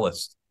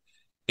catalyst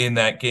in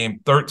that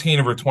game. 13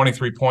 of her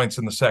 23 points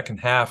in the second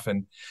half.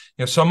 And,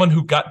 someone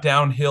who got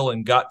downhill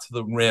and got to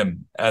the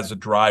rim as a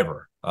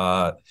driver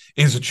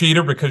is a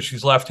cheater because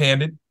she's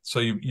left-handed. So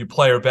you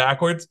play her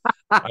backwards.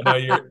 I know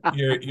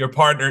your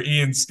partner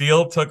Ian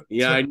Steele took.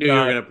 I knew you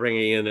were going to bring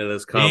Ian into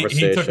this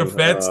conversation. He took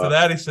offense to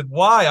that. He said,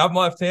 "Why? I'm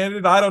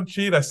left-handed. I don't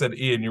cheat." I said,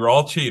 "Ian, you're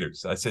all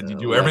cheaters." I said, "You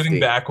do everything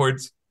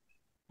backwards."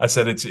 I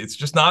said, "It's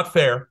just not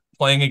fair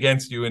playing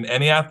against you in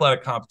any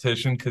athletic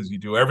competition because you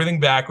do everything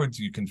backwards.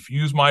 You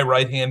confuse my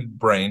right-handed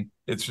brain.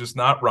 It's just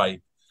not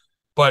right."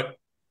 But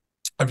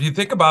if you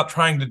think about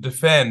trying to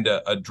defend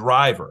a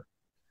driver,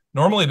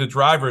 normally the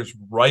driver is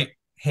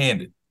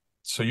right-handed.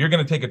 So you're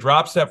going to take a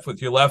drop step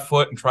with your left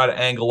foot and try to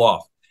angle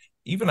off.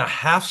 Even a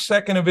half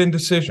second of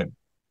indecision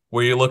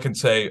where you look and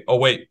say, oh,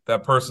 wait,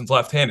 that person's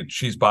left-handed.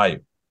 She's by you.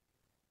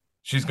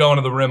 She's going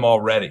to the rim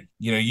already.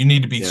 You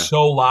need to be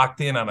so locked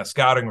in on a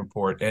scouting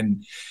report.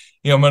 And,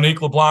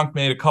 Monique LeBlanc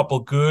made a couple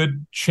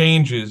good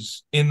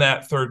changes in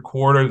that third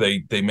quarter.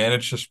 They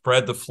managed to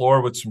spread the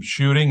floor with some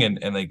shooting,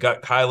 and they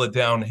got Kyla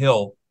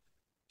downhill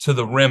to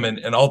the rim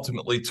and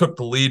ultimately took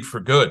the lead for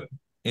good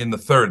in the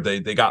third.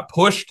 They got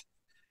pushed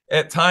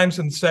at times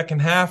in the second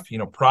half.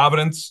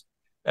 Providence,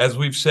 as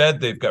we've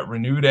said, they've got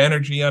renewed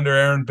energy under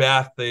Aaron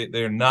Bath.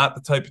 They're not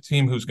the type of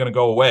team who's going to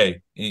go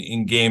away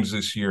in games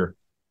this year,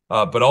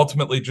 but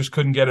ultimately just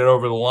couldn't get it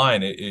over the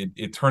line.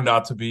 It turned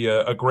out to be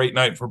a great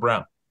night for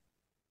Brown.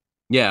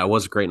 Yeah, it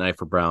was a great night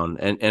for Brown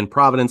and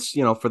Providence.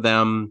 For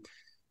them,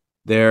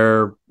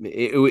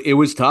 it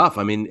was tough.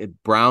 I mean,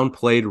 Brown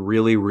played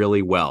really,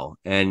 really well,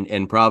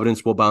 and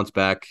Providence will bounce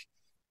back.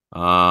 They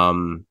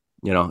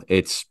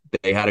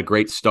had a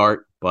great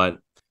start, but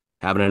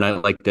having a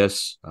night like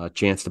this, a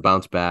chance to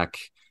bounce back,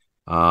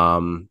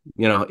 you're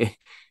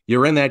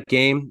in that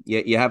game.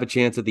 You have a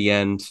chance at the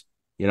end.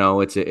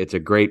 It's a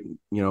great,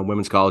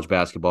 women's college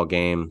basketball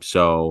game.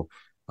 So,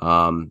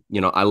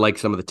 I like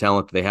some of the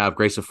talent that they have.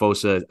 Grace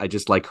Afosa, I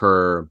just like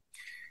her.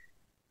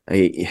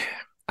 I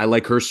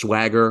like her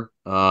swagger.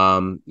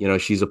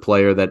 She's a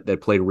player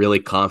that played really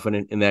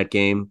confident in that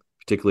game,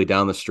 particularly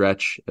down the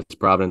stretch as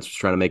Providence was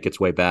trying to make its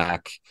way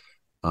back.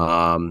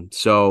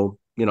 So,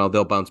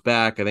 they'll bounce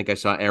back. I think I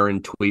saw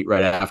Aaron tweet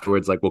right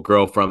afterwards, like, we'll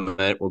grow from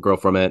it,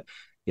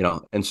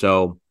 and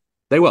so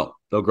they will.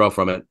 They'll grow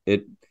from it.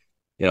 It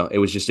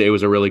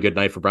was a really good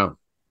night for Brown.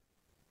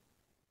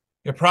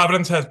 Yeah,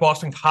 Providence has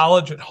Boston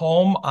College at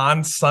home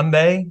on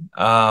Sunday.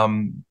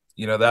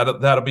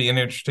 That'll be an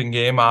interesting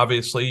game.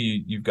 Obviously,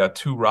 you've got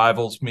two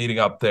rivals meeting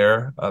up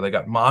there. They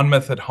got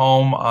Monmouth at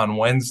home on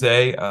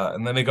Wednesday,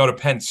 and then they go to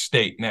Penn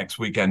State next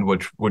weekend,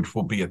 which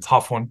will be a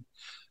tough one.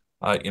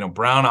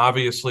 Brown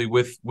obviously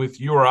with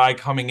URI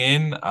coming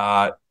in.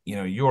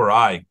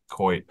 URI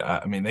Coit.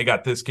 They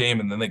got this game,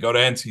 and then they go to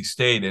NC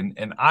State,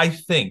 and I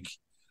think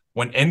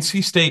when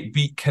NC State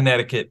beat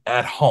Connecticut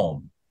at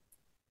home,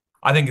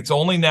 I think it's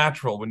only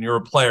natural when you're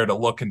a player to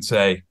look and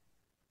say,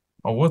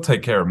 "Oh, we'll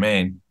take care of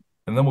Maine,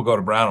 and then we'll go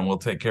to Brown and we'll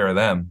take care of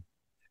them,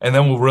 and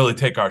then we'll really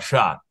take our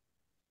shot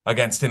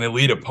against an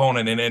elite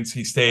opponent in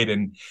NC State.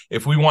 And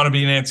if we want to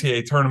be an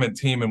NCAA tournament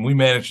team and we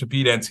manage to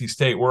beat NC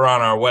State, we're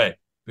on our way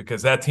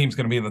because that team's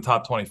going to be in the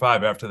top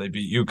 25 after they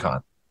beat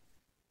UConn."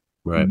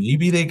 Right?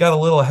 Maybe they got a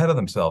little ahead of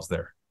themselves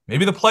there.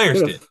 Maybe the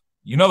players did.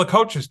 The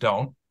coaches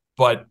don't,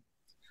 but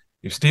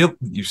you're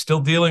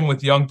still dealing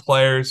with young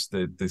players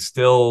that they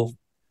still.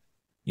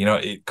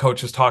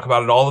 Coaches talk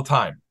about it all the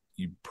time.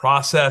 You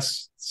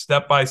process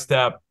step by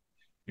step.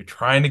 You're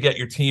trying to get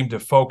your team to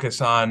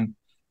focus on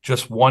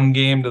just one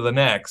game to the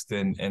next.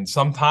 And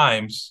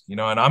sometimes,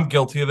 and I'm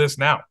guilty of this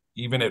now,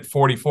 even at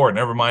 44,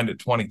 never mind at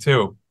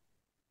 22,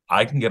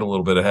 I can get a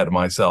little bit ahead of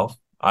myself.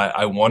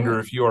 I wonder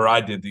if you or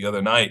I did the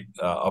other night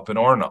up in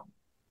Orono.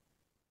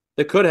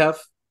 They could have.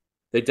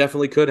 They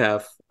definitely could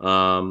have.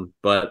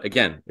 But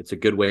again, it's a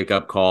good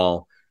wake-up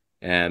call.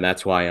 And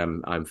that's why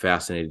I'm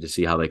fascinated to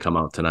see how they come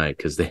out tonight,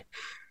 because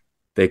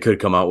they could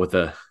come out with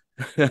a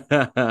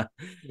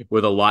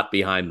with a lot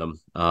behind them.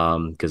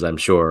 Because I'm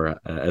sure,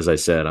 as I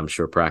said,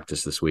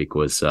 practice this week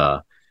was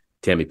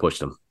Tammy pushed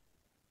them.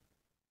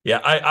 Yeah,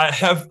 I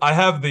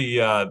have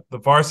the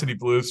Varsity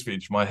Blues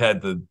speech in my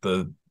head,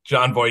 the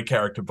John Voight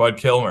character, Bud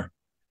Kilmer,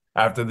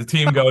 after the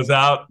team goes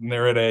out and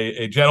they're at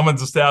a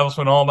gentleman's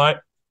establishment all night.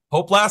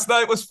 Hope last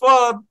night was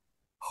fun.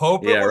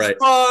 Hope it was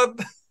fun.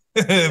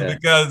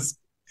 Because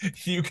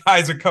you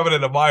guys are coming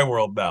into my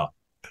world now.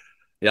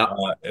 Yeah.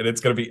 And it's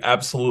going to be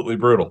absolutely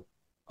brutal.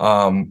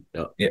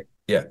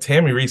 Yeah.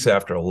 Tammy Reese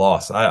after a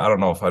loss. I don't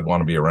know if I'd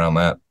want to be around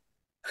that.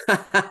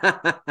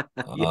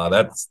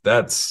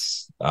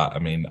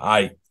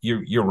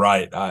 You're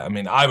right.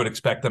 I would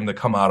expect them to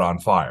come out on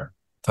fire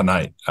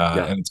tonight.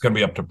 And it's going to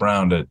be up to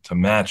Brown to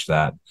match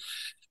that.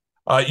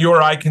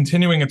 URI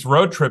continuing its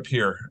road trip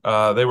here.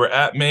 They were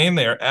at Maine,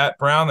 they're at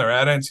Brown, they're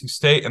at NC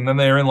State, and then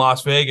they're in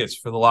Las Vegas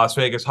for the Las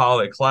Vegas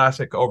Holiday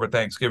Classic. Over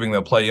Thanksgiving,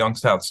 they'll play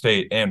Youngstown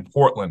State and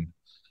Portland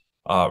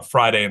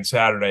Friday and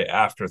Saturday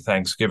after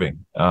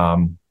Thanksgiving.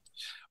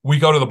 We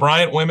go to the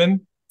Bryant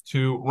women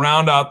to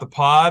round out the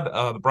pod.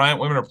 The Bryant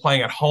women are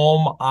playing at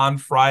home on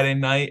Friday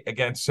night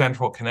against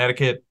Central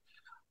Connecticut.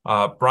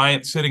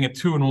 Bryant sitting at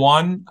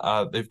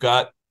 2-1. They've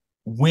got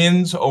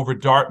wins over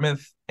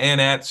Dartmouth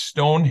and at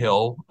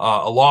Stonehill,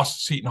 a loss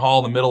to Seton Hall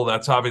in the middle.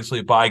 That's obviously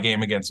a bye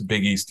game against a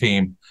Big East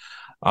team.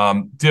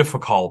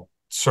 Difficult,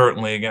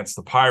 certainly, against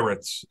the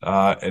Pirates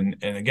and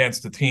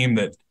against a team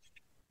that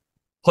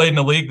played in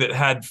a league that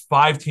had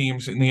 5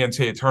 teams in the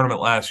NCAA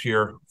tournament last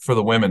year for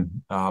the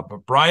women.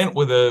 But Bryant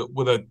with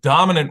a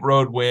dominant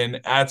road win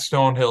at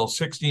Stonehill,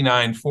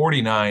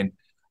 69-49.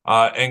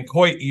 And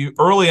Coit, you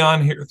early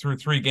on here through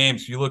 3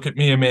 games, you look at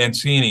Mia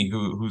Mancini,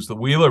 who's the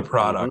Wheeler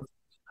product.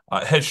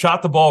 Has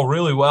shot the ball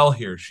really well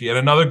here. She had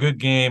another good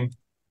game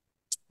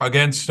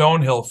against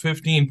Stonehill,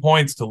 15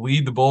 points to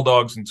lead the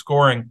Bulldogs in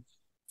scoring,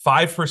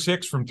 5 for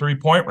 6 from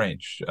 3-point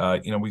range.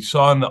 We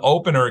saw in the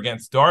opener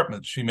against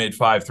Dartmouth, she made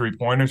 5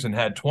 3-pointers and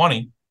had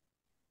 20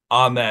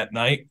 on that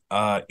night.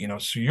 So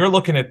you're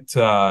looking at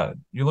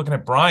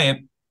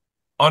Bryant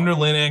under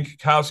Lynn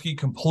Ankakowski,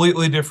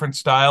 completely different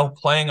style,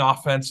 playing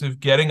offensive,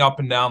 getting up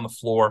and down the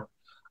floor,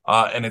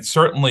 and it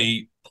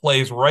certainly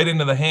plays right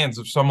into the hands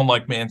of someone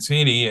like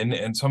Mancini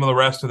and some of the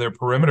rest of their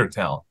perimeter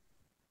talent.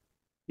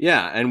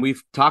 Yeah, and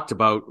we've talked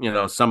about,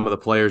 some of the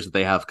players that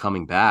they have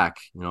coming back.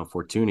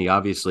 Fortuny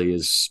obviously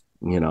is,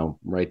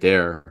 right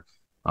there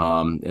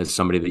as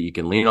somebody that you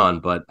can lean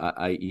on. But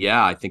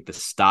I think the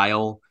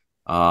style,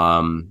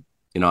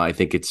 I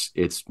think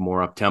it's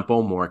more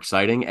up-tempo, more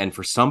exciting. And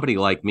for somebody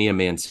like Mia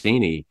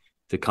Mancini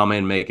to come in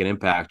and make an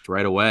impact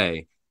right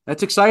away,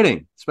 that's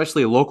exciting,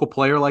 especially a local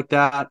player like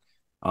that.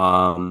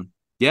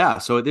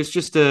 So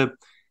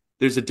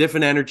there's a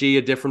different energy,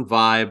 a different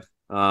vibe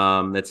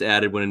that's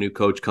added when a new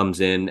coach comes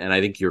in. And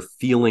I think you're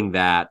feeling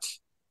that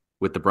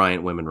with the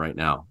Bryant women right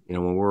now.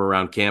 When we're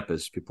around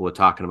campus, people are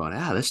talking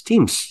about, this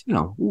team's,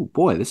 oh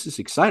boy, this is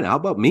exciting. How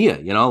about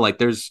Mia?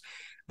 There's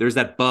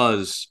that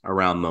buzz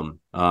around them.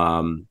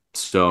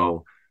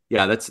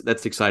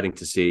 That's exciting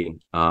to see.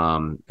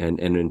 And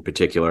in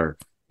particular,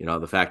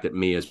 the fact that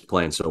Mia is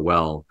playing so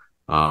well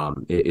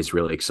is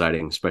really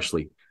exciting,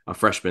 especially a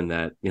freshman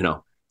that,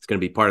 it's going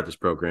to be part of this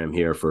program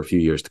here for a few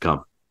years to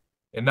come.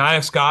 And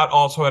Nia Scott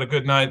also had a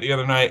good night the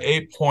other night,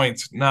 8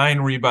 points,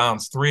 9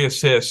 rebounds, 3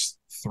 assists,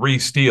 3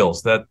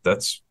 steals.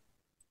 That's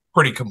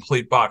pretty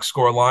complete box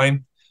score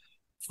line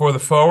for the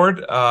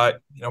forward.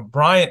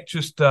 Bryant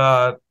just,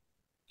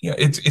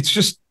 it's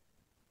just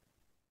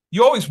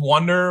you always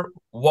wonder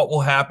what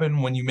will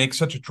happen when you make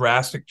such a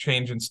drastic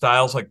change in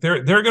styles. Like there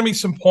are going to be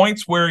some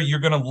points where you're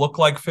going to look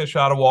like fish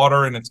out of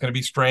water, and it's going to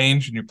be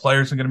strange, and your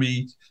players are going to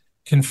be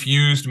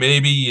confused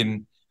maybe.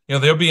 And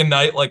there'll be a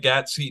night like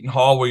at Seton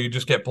Hall where you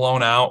just get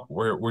blown out,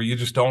 where you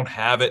just don't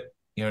have it.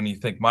 And you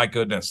think, my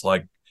goodness,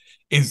 like,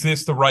 is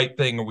this the right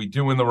thing? Are we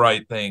doing the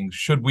right thing?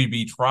 Should we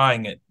be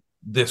trying it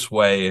this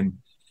way? And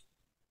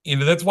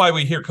that's why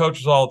we hear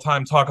coaches all the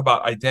time talk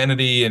about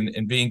identity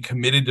and being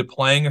committed to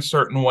playing a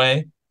certain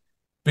way,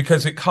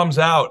 because it comes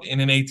out in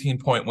an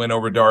 18-point win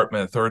over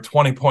Dartmouth or a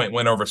 20-point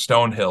win over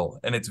Stonehill,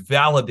 and it's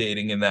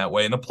validating in that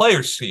way. And the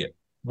players see it,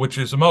 which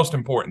is the most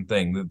important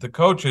thing. The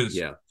coaches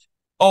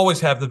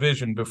always have the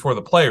vision before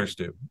the players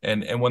do.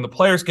 And when the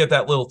players get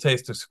that little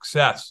taste of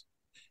success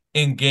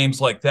in games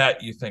like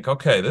that, you think,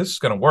 okay, this is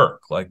going to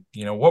work. Like,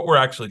 what we're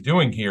actually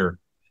doing here,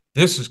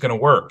 this is going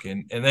to work.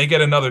 And they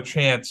get another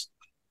chance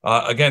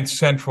against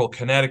Central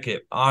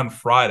Connecticut on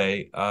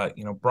Friday.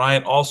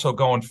 Bryant also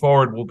going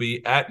forward will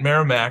be at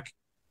Merrimack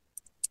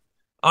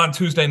on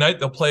Tuesday night.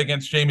 They'll play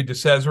against Jamie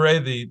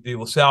DeCesare, the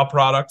LaSalle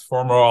product,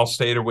 former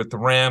All-Stater with the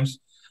Rams.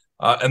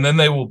 And then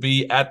they will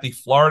be at the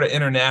Florida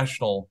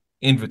International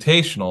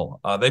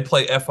Invitational. They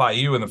play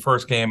FIU in the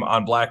first game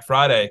on Black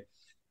Friday.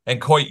 And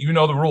Coit, you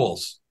know the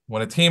rules.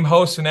 When a team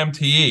hosts an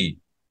MTE,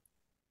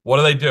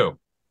 what do?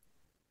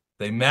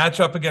 They match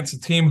up against a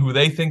team who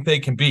they think they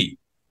can beat.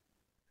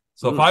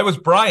 So if I was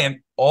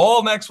Bryant,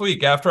 all next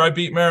week after I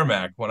beat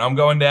Merrimack, when I'm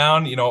going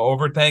down,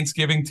 over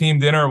Thanksgiving team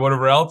dinner or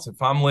whatever else,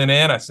 if I'm Lynn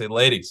Ann, I say,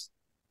 ladies,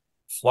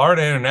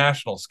 Florida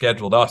International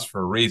scheduled us for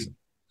a reason.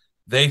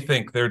 They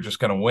think they're just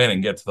going to win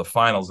and get to the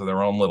finals of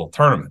their own little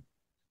tournament.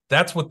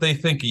 That's what they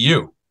think of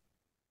you,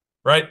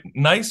 right?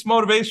 Nice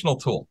motivational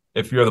tool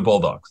if you're the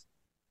Bulldogs.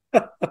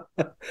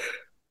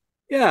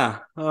 Yeah.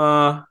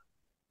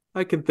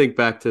 I can think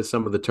back to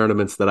some of the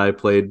tournaments that I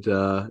played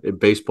in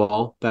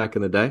baseball back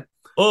in the day.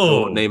 Oh,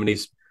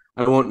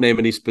 I won't name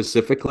any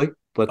specifically,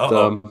 but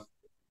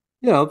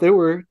there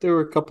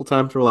were a couple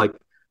times where like,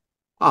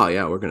 oh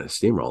yeah, we're gonna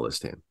steamroll this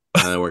team,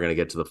 and then we're gonna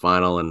get to the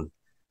final, and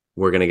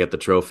we're gonna get the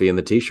trophy and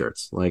the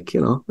T-shirts. Like,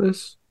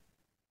 this.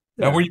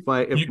 Yeah,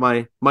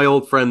 if my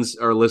old friends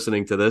are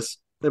listening to this,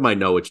 they might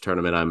know which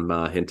tournament I'm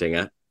hinting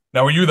at.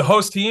 Now, were you the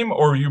host team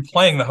or were you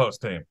playing the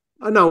host team?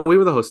 No, we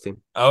were the host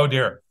team. Oh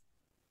dear.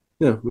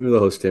 Yeah, we were the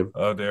host team.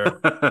 Oh dear.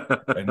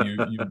 And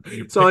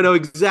you so I know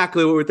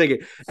exactly what we're thinking.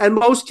 And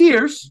most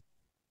years,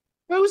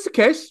 that was the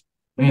case.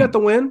 We got the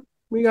win.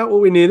 We got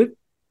what we needed.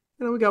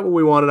 We got what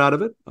we wanted out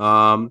of it.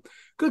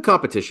 Good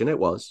competition it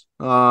was.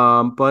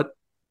 But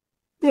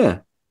yeah,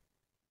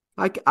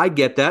 I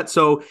get that.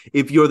 So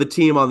if you're the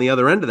team on the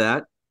other end of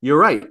that, you're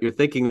right. You're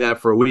thinking that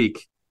for a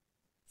week.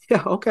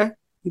 Yeah, okay.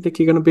 You think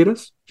you're gonna beat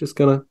us? Just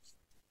gonna,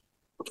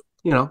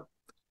 no,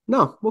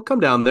 we'll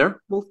come down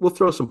there. We'll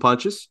throw some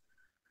punches.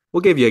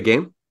 We'll give you a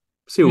game,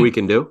 see what we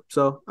can do.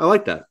 So I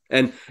like that.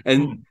 And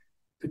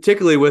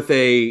particularly with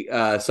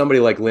somebody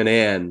like Lynn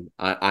Ann,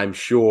 I'm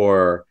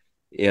sure,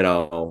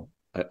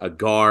 a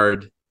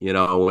guard,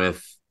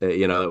 with,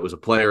 that was a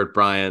player at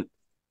Bryant,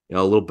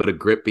 a little bit of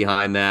grit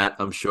behind that.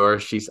 I'm sure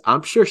she's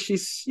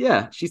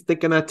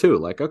thinking that too.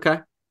 Like, okay,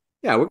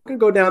 yeah, we're going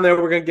to go down there.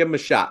 We're going to give them a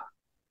shot.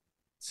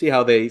 See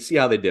how they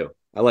do.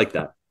 I like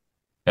that.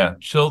 Yeah,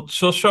 she'll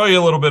show you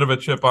a little bit of a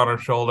chip on her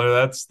shoulder.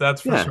 That's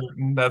for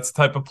certain. That's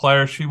the type of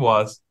player she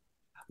was.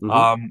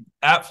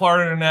 At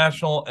Florida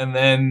International, and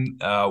then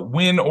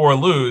win or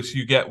lose,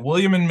 you get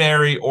William and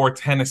Mary or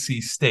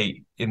Tennessee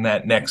State in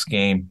that next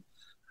game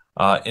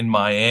in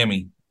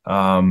Miami.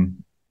 How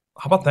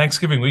about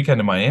Thanksgiving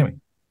weekend in Miami?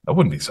 That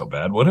wouldn't be so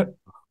bad, would it?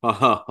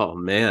 Oh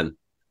man,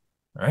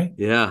 right?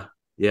 Yeah.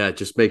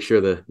 Just make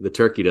sure the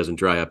turkey doesn't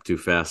dry up too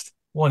fast.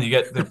 Well,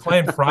 they're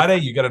playing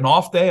Friday. You get an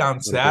off day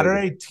on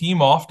Saturday, team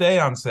off day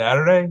on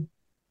Saturday.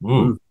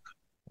 Ooh,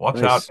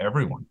 watch out,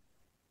 everyone.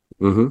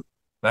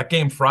 That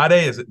game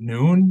Friday is at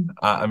noon.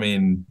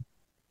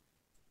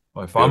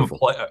 If I'm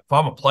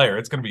a player,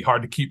 it's going to be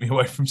hard to keep me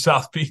away from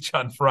South Beach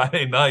on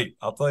Friday night.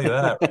 I'll tell you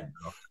that right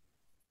now.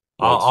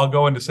 I'll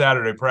go into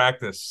Saturday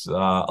practice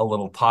a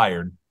little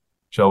tired,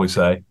 shall we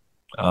say,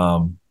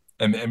 and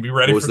be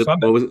ready for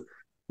Sunday. What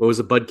was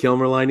the Bud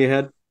Kilmer line you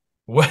had?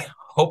 Well,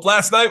 hope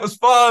last night was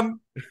fun.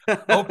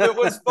 Hope it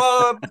was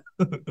fun.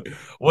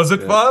 Was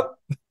it fun?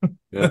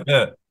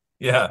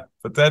 Yeah,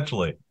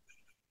 potentially.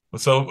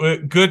 So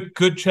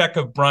good check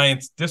of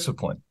Bryant's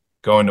discipline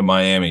going to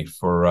Miami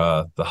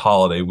for the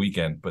holiday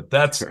weekend. But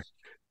that's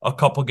a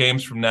couple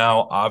games from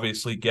now.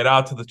 Obviously, get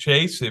out to the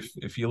Chase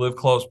if you live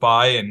close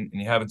by and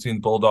you haven't seen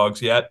the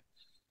Bulldogs yet.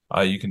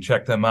 You can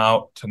check them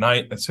out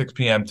tonight at 6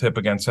 p.m. tip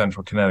against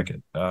Central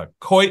Connecticut.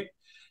 Coit,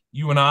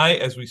 you and I,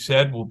 as we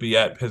said, will be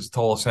at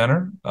Pizzitola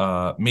Center.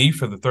 Me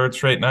for the third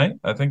straight night.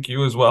 I think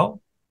you as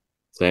well.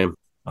 Same.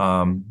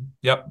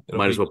 Yep.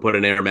 Might as well put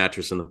an air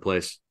mattress in the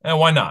place. And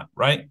why not,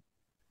 right?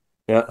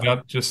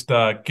 Yeah. Just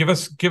give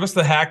us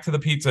the hack to the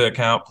pizza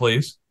account,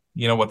 please.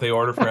 What they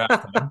order for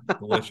halftime.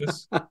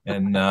 Delicious.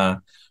 And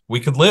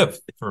we could live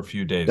for a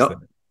few days there.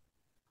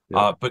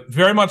 But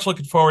very much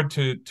looking forward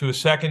to a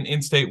second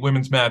in-state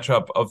women's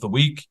matchup of the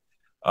week.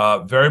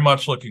 Very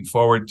much looking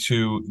forward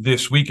to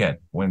this weekend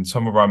when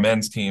some of our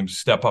men's teams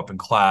step up in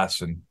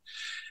class and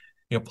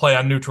play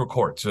on neutral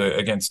courts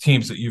against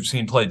teams that you've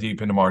seen play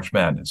deep into March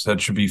Madness.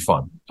 That should be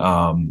fun.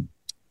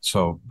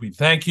 So we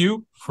thank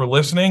you for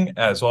listening,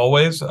 as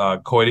always.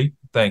 Coity,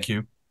 thank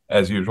you,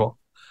 as usual.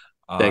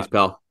 Thanks,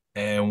 pal.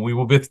 And we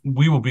will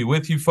be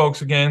with you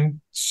folks again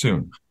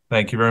soon.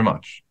 Thank you very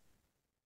much.